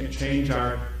motivations. It can't change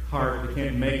our heart. It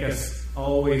can't make us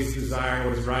always desire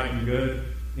what is right and good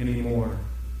anymore.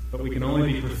 But we can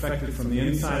only be perfected from the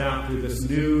inside out through this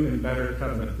new and better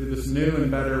covenant, through this new and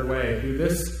better way. Through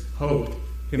this hope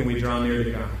can we draw near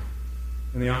to God.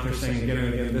 And the author is saying again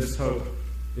and again, this hope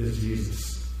is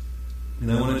Jesus. And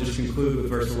I want to just conclude with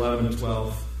verse 11 and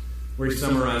 12, where he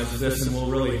summarizes this, and we'll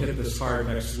really hit this hard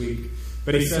next week.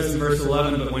 But he says in verse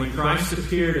 11, but when Christ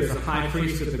appeared as a high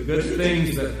priest of the good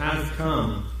things that have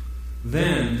come,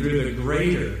 then through the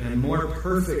greater and more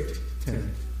perfect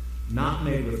tent, not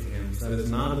made with hands, that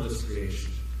is not of this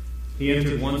creation, He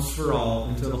entered once for all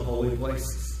into the holy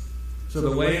places. So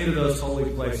the way into those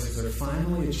holy places are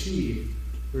finally achieved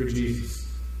through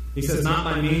Jesus. He says, not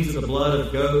by means of the blood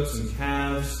of goats and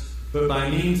calves, but by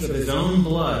means of His own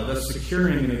blood, thus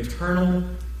securing an eternal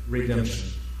redemption.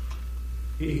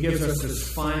 He gives us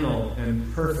this final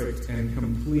and perfect and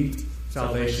complete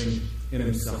salvation in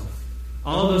Himself.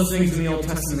 All of those things in the Old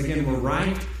Testament, again, were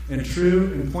right and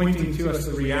true and pointing to us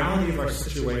the reality of our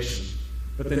situation.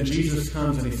 But then Jesus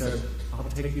comes and he says, I'll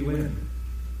take you in.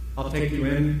 I'll take you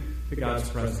in to God's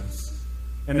presence.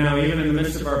 And now, even in the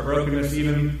midst of our brokenness,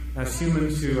 even as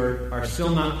humans who are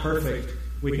still not perfect,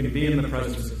 we can be in the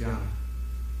presence of God.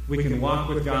 We can walk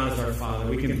with God as our Father.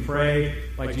 We can pray,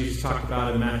 like Jesus talked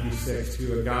about in Matthew 6,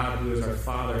 to a God who is our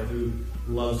Father, who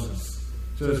loves us.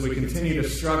 So as we continue to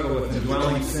struggle with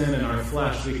indwelling sin in our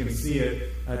flesh, we can see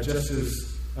it just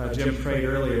as Jim prayed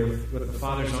earlier with the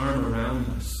Father's arm around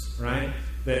us, right?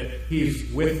 That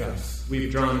He's with us.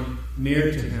 We've drawn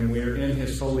near to Him. We are in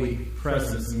His holy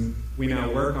presence, and we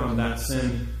now work on that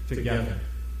sin together.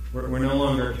 We're no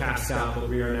longer cast out, but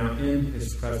we are now in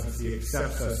His presence. He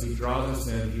accepts us. He draws us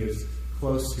in. He is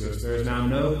close to us. There is now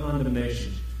no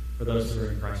condemnation for those who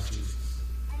are in Christ Jesus.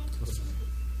 Listen.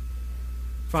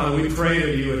 Father, we pray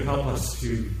that you would help us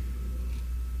to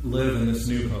live in this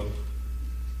new hope.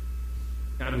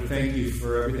 God, we thank you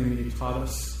for everything that you taught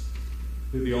us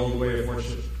through the old way of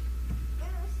worship,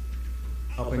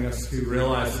 helping us to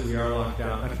realize that we are locked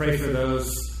out. I pray for those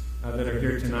that are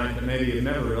here tonight that maybe have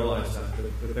never realized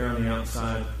that they're on the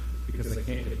outside because they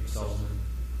can't get themselves in.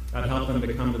 God, help them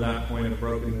to come to that point of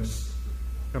brokenness,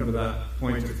 come to that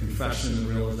point of confession and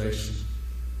realization,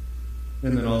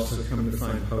 and then also come to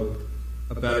find hope,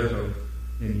 a better hope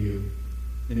in you,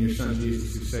 in your Son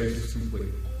Jesus, who saves us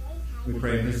completely. We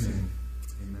pray in His name.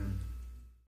 Amen.